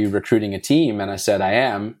said, "Are you recruiting a team?" And I said, "I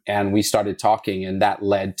am." And we started talking, and that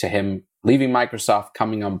led to him leaving Microsoft,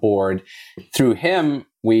 coming on board. Through him,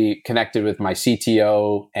 we connected with my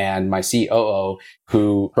CTO and my COO,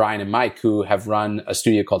 Brian and Mike, who have run a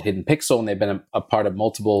studio called Hidden Pixel, and they've been a part of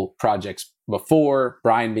multiple projects before.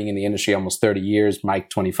 Brian being in the industry almost 30 years, Mike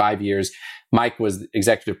 25 years. Mike was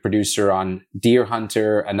executive producer on Deer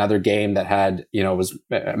Hunter, another game that had, was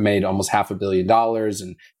made almost $500 million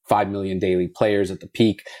and 5 million daily players at the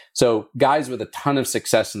peak. So guys with a ton of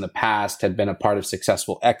success in the past had been a part of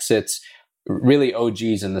successful exits, really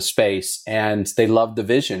OGs in the space. And they loved the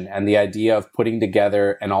vision and the idea of putting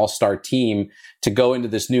together an all-star team to go into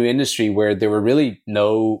this new industry where there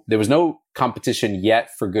was no competition yet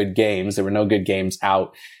for good games. There were no good games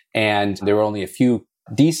out, and there were only a few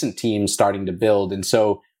decent teams starting to build. And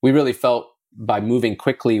so we really felt by moving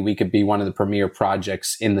quickly, we could be one of the premier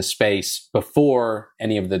projects in the space before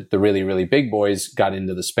any of the really, really big boys got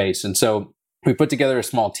into the space. And so we put together a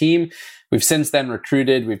small team. We've since then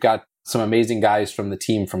recruited. We've got some amazing guys from the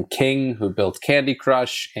team from King who built Candy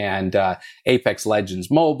Crush and Apex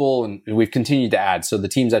Legends Mobile. And we've continued to add. So the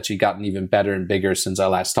team's actually gotten even better and bigger since I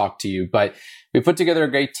last talked to you. But we put together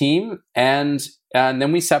a great team. And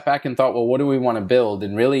then we sat back and thought, well, what do we want to build?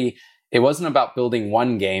 And really, it wasn't about building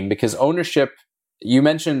one game, because ownership, you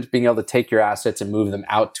mentioned being able to take your assets and move them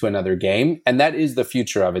out to another game. And that is the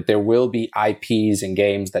future of it. There will be IPs and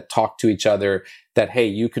games that talk to each other that, hey,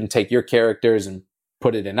 you can take your characters and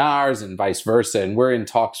put it in ours and vice versa. And we're in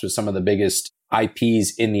talks with some of the biggest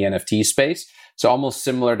IPs in the NFT space. So almost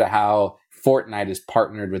similar to how Fortnite is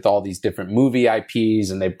partnered with all these different movie IPs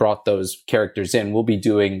and they brought those characters in. We'll be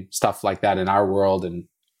doing stuff like that in our world and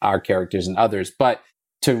our characters and others. But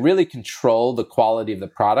to really control the quality of the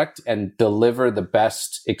product and deliver the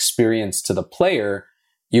best experience to the player,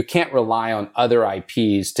 you can't rely on other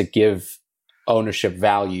IPs to give ownership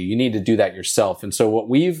value. You need to do that yourself. And so what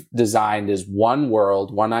we've designed is one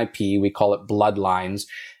world, one IP. We call it Bloodlines.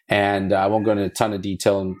 And I won't go into a ton of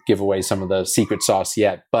detail and give away some of the secret sauce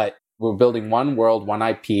yet, but we're building one world, one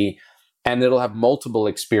IP, and it'll have multiple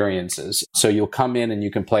experiences. So you'll come in and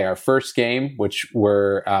you can play our first game, which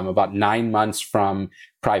we're about 9 months from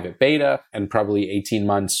private beta and probably 18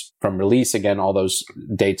 months from release. Again, all those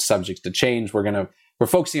dates subject to change. We're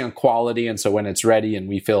focusing on quality. And so when it's ready and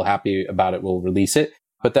we feel happy about it, we'll release it.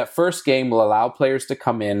 But that first game will allow players to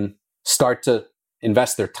come in, start to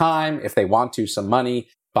invest their time, if they want to, some money,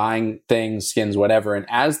 buying things, skins, whatever. And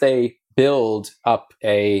as they build up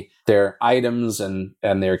their items and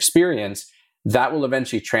their experience, that will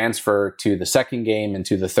eventually transfer to the second game and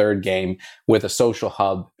to the third game with a social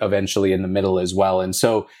hub eventually in the middle as well. And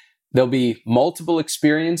so there'll be multiple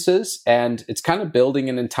experiences, and it's kind of building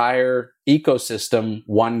an entire ecosystem,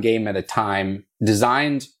 one game at a time,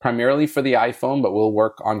 designed primarily for the iPhone, but will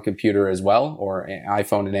work on computer as well, or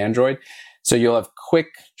iPhone and Android. So you'll have quick,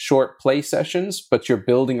 short play sessions, but you're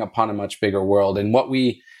building upon a much bigger world. And what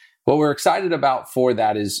we're excited about for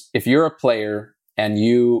that is if you're a player and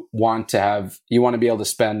you want to be able to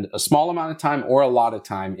spend a small amount of time or a lot of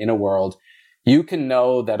time in a world, you can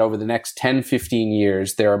know that over the next 10, 15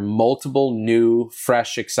 years, there are multiple new,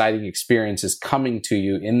 fresh, exciting experiences coming to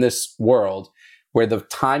you in this world where the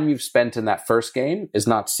time you've spent in that first game is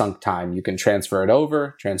not sunk time. You can transfer it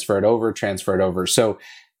over. So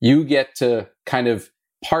you get to kind of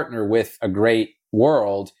partner with a great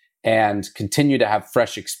world and continue to have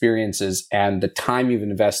fresh experiences, and the time you've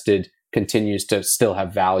invested continues to still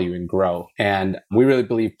have value and grow. And we really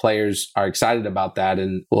believe players are excited about that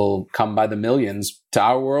and will come by the millions to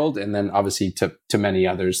our world, and then obviously to many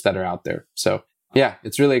others that are out there. So yeah,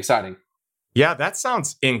 it's really exciting. Yeah, that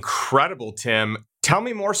sounds incredible, Tim. Tell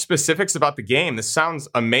me more specifics about the game. This sounds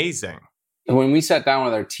amazing. When we sat down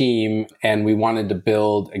with our team and we wanted to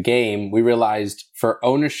build a game, we realized for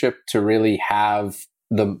ownership to really have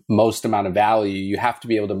the most amount of value, you have to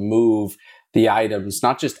be able to move the items,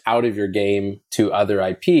 not just out of your game to other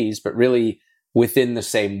IPs, but really within the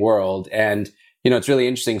same world. And, it's really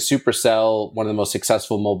interesting. Supercell, one of the most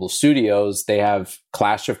successful mobile studios, they have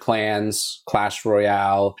Clash of Clans, Clash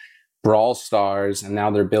Royale, Brawl Stars, and now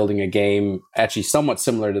they're building a game actually somewhat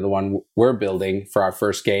similar to the one we're building for our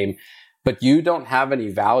first game. But you don't have any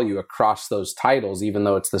value across those titles, even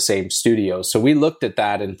though it's the same studio. So we looked at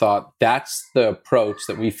that and thought that's the approach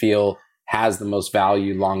that we feel has the most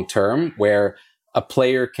value long term, where a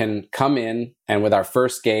player can come in and with our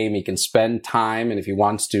first game, he can spend time and if he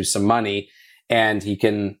wants to, some money, and he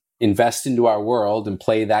can invest into our world and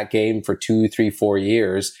play that game for 2, 3, 4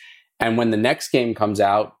 years. And when the next game comes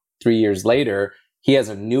out 3 years later, he has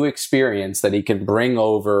a new experience that he can bring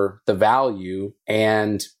over the value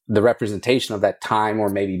and the representation of that time or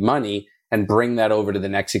maybe money and bring that over to the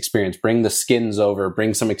next experience, bring the skins over,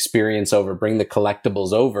 bring some experience over, bring the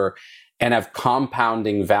collectibles over, and have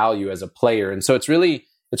compounding value as a player. And so it's really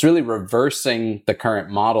reversing the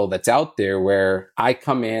current model that's out there where I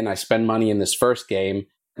come in, I spend money in this first game,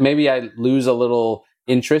 maybe I lose a little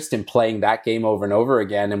interest in playing that game over and over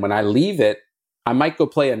again. And when I leave it, I might go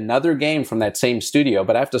play another game from that same studio,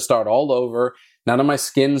 but I have to start all over. None of my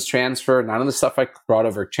skins transfer, none of the stuff I brought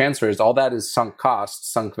over transfers. All that is sunk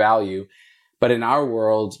cost, sunk value. But in our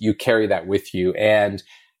world, you carry that with you. And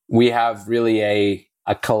we have really a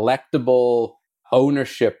collectible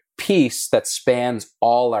ownership piece that spans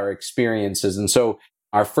all our experiences. And so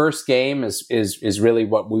our first game is really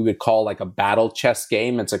what we would call like a battle chess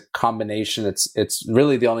game. It's a combination. It's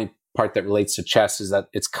really the only part that relates to chess is that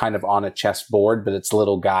it's kind of on a chessboard, but it's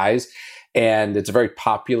little guys. And it's a very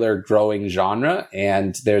popular growing genre.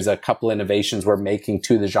 And there's a couple innovations we're making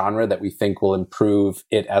to the genre that we think will improve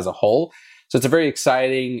it as a whole. So it's a very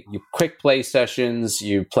exciting, quick play sessions.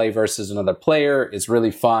 You play versus another player. It's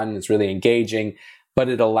really fun. It's really engaging, but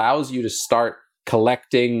it allows you to start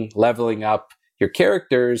collecting, leveling up your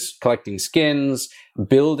characters, collecting skins,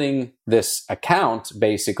 building this account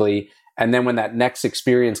basically. And then when that next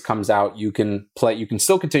experience comes out, you can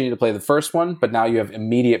still continue to play the first one, but now you have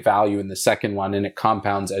immediate value in the second one and it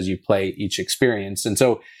compounds as you play each experience. And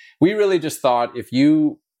so we really just thought if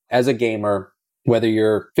you, as a gamer, whether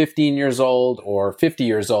you're 15 years old or 50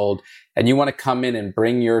 years old, and you want to come in and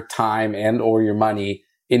bring your time and or your money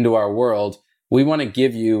into our world, we want to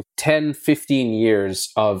give you 10, 15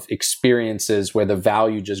 years of experiences where the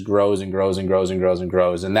value just grows and grows and grows and grows and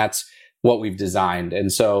grows. And that's what we've designed.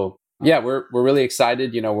 And so yeah, we're really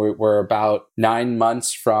excited. You know, we're about 9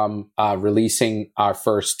 months from releasing our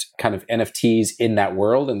first kind of NFTs in that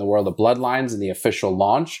world, in the world of Bloodlines, and the official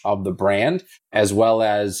launch of the brand, as well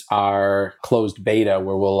as our closed beta,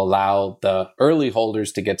 where we'll allow the early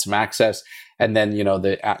holders to get some access, and then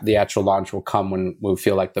the actual launch will come when we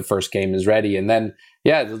feel like the first game is ready, and then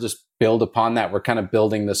it'll just build upon that. We're kind of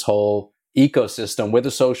building this whole ecosystem with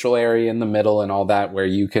a social area in the middle and all that, where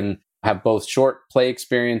you can have both short play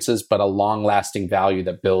experiences, but a long-lasting value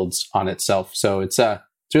that builds on itself. So it's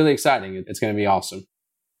really exciting. It's going to be awesome.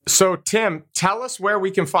 So Tim, tell us where we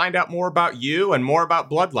can find out more about you and more about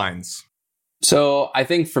Bloodlines. So I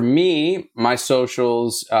think for me, my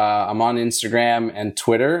socials, I'm on Instagram and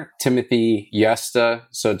Twitter, Timothy Jooste.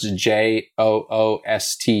 So it's Jooste,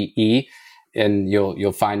 and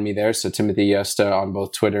you'll find me there. So Timothy Jooste on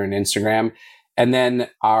both Twitter and Instagram. And then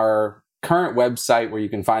our current website where you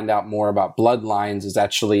can find out more about Bloodlines is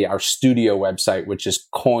actually our studio website, which is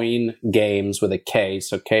Coin Games with a K.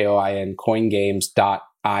 So KOIN,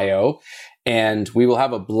 coingames.io. And we will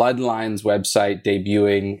have a Bloodlines website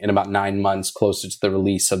debuting in about 9 months, closer to the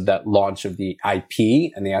release of that launch of the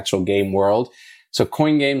IP and the actual game world. So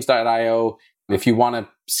coingames.io. If you want to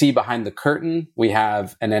see behind the curtain, we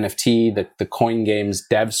have an NFT, the Coin Games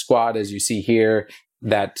Dev Squad, as you see here,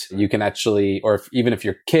 that you can actually, or even if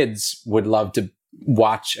your kids would love to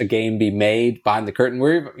watch a game be made behind the curtain,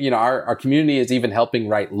 our community is even helping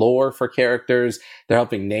write lore for characters. They're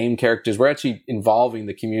helping name characters. We're actually involving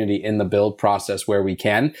the community in the build process where we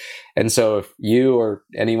can. And so if you or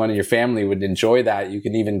anyone in your family would enjoy that, you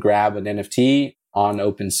can even grab an NFT on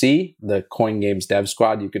OpenSea, the Coin Games Dev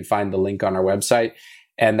Squad. You can find the link on our website,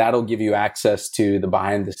 and that'll give you access to the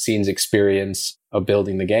behind the scenes experience of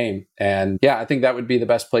building the game. And I think that would be the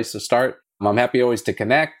best place to start. I'm happy always to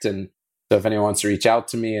connect. And so if anyone wants to reach out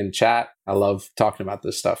to me and chat, I love talking about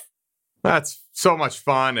this stuff. That's so much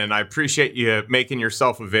fun. And I appreciate you making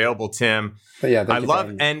yourself available, Tim. I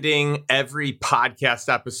love ending every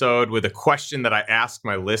podcast episode with a question that I ask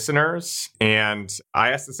my listeners. And I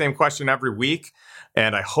ask the same question every week.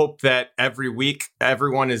 And I hope that every week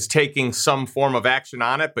everyone is taking some form of action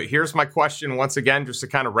on it. But here's my question once again, just to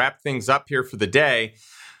kind of wrap things up here for the day.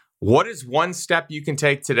 What is one step you can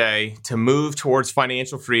take today to move towards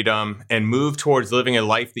financial freedom and move towards living a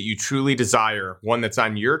life that you truly desire? One that's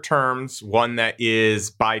on your terms, one that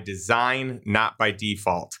is by design, not by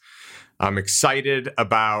default. I'm excited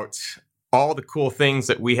about all the cool things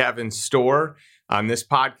that we have in store on this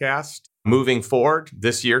podcast moving forward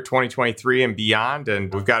this year, 2023 and beyond.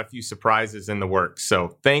 And we've got a few surprises in the works.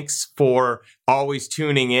 So thanks for always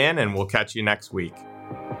tuning in, and we'll catch you next week.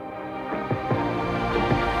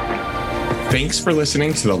 Thanks for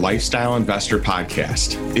listening to the Lifestyle Investor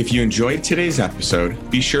Podcast. If you enjoyed today's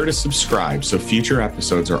episode, be sure to subscribe so future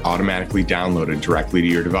episodes are automatically downloaded directly to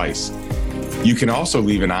your device. You can also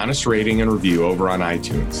leave an honest rating and review over on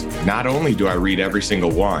iTunes. Not only do I read every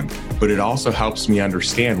single one, but it also helps me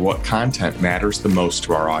understand what content matters the most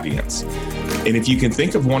to our audience. And if you can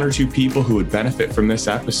think of one or two people who would benefit from this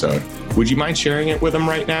episode, would you mind sharing it with them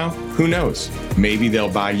right now? Who knows? Maybe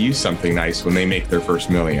they'll buy you something nice when they make their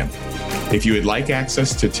first million. If you would like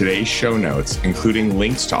access to today's show notes, including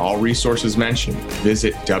links to all resources mentioned,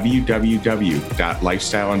 visit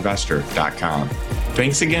www.lifestyleinvestor.com.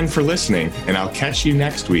 Thanks again for listening, and I'll catch you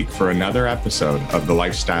next week for another episode of The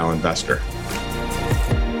Lifestyle Investor.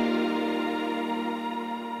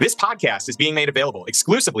 This podcast is being made available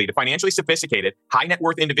exclusively to financially sophisticated, high net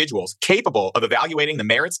worth individuals capable of evaluating the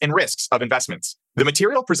merits and risks of investments. The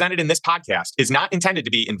material presented in this podcast is not intended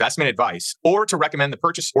to be investment advice or to recommend the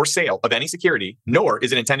purchase or sale of any security, nor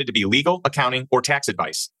is it intended to be legal, accounting, or tax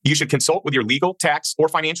advice. You should consult with your legal, tax, or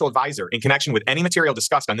financial advisor in connection with any material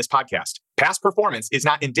discussed on this podcast. Past performance is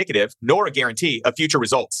not indicative nor a guarantee of future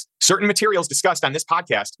results. Certain materials discussed on this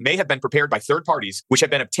podcast may have been prepared by third parties, which have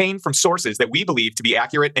been obtained from sources that we believe to be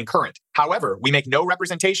accurate and current. However, we make no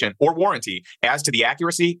representation or warranty as to the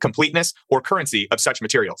accuracy, completeness, or currency of such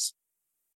materials.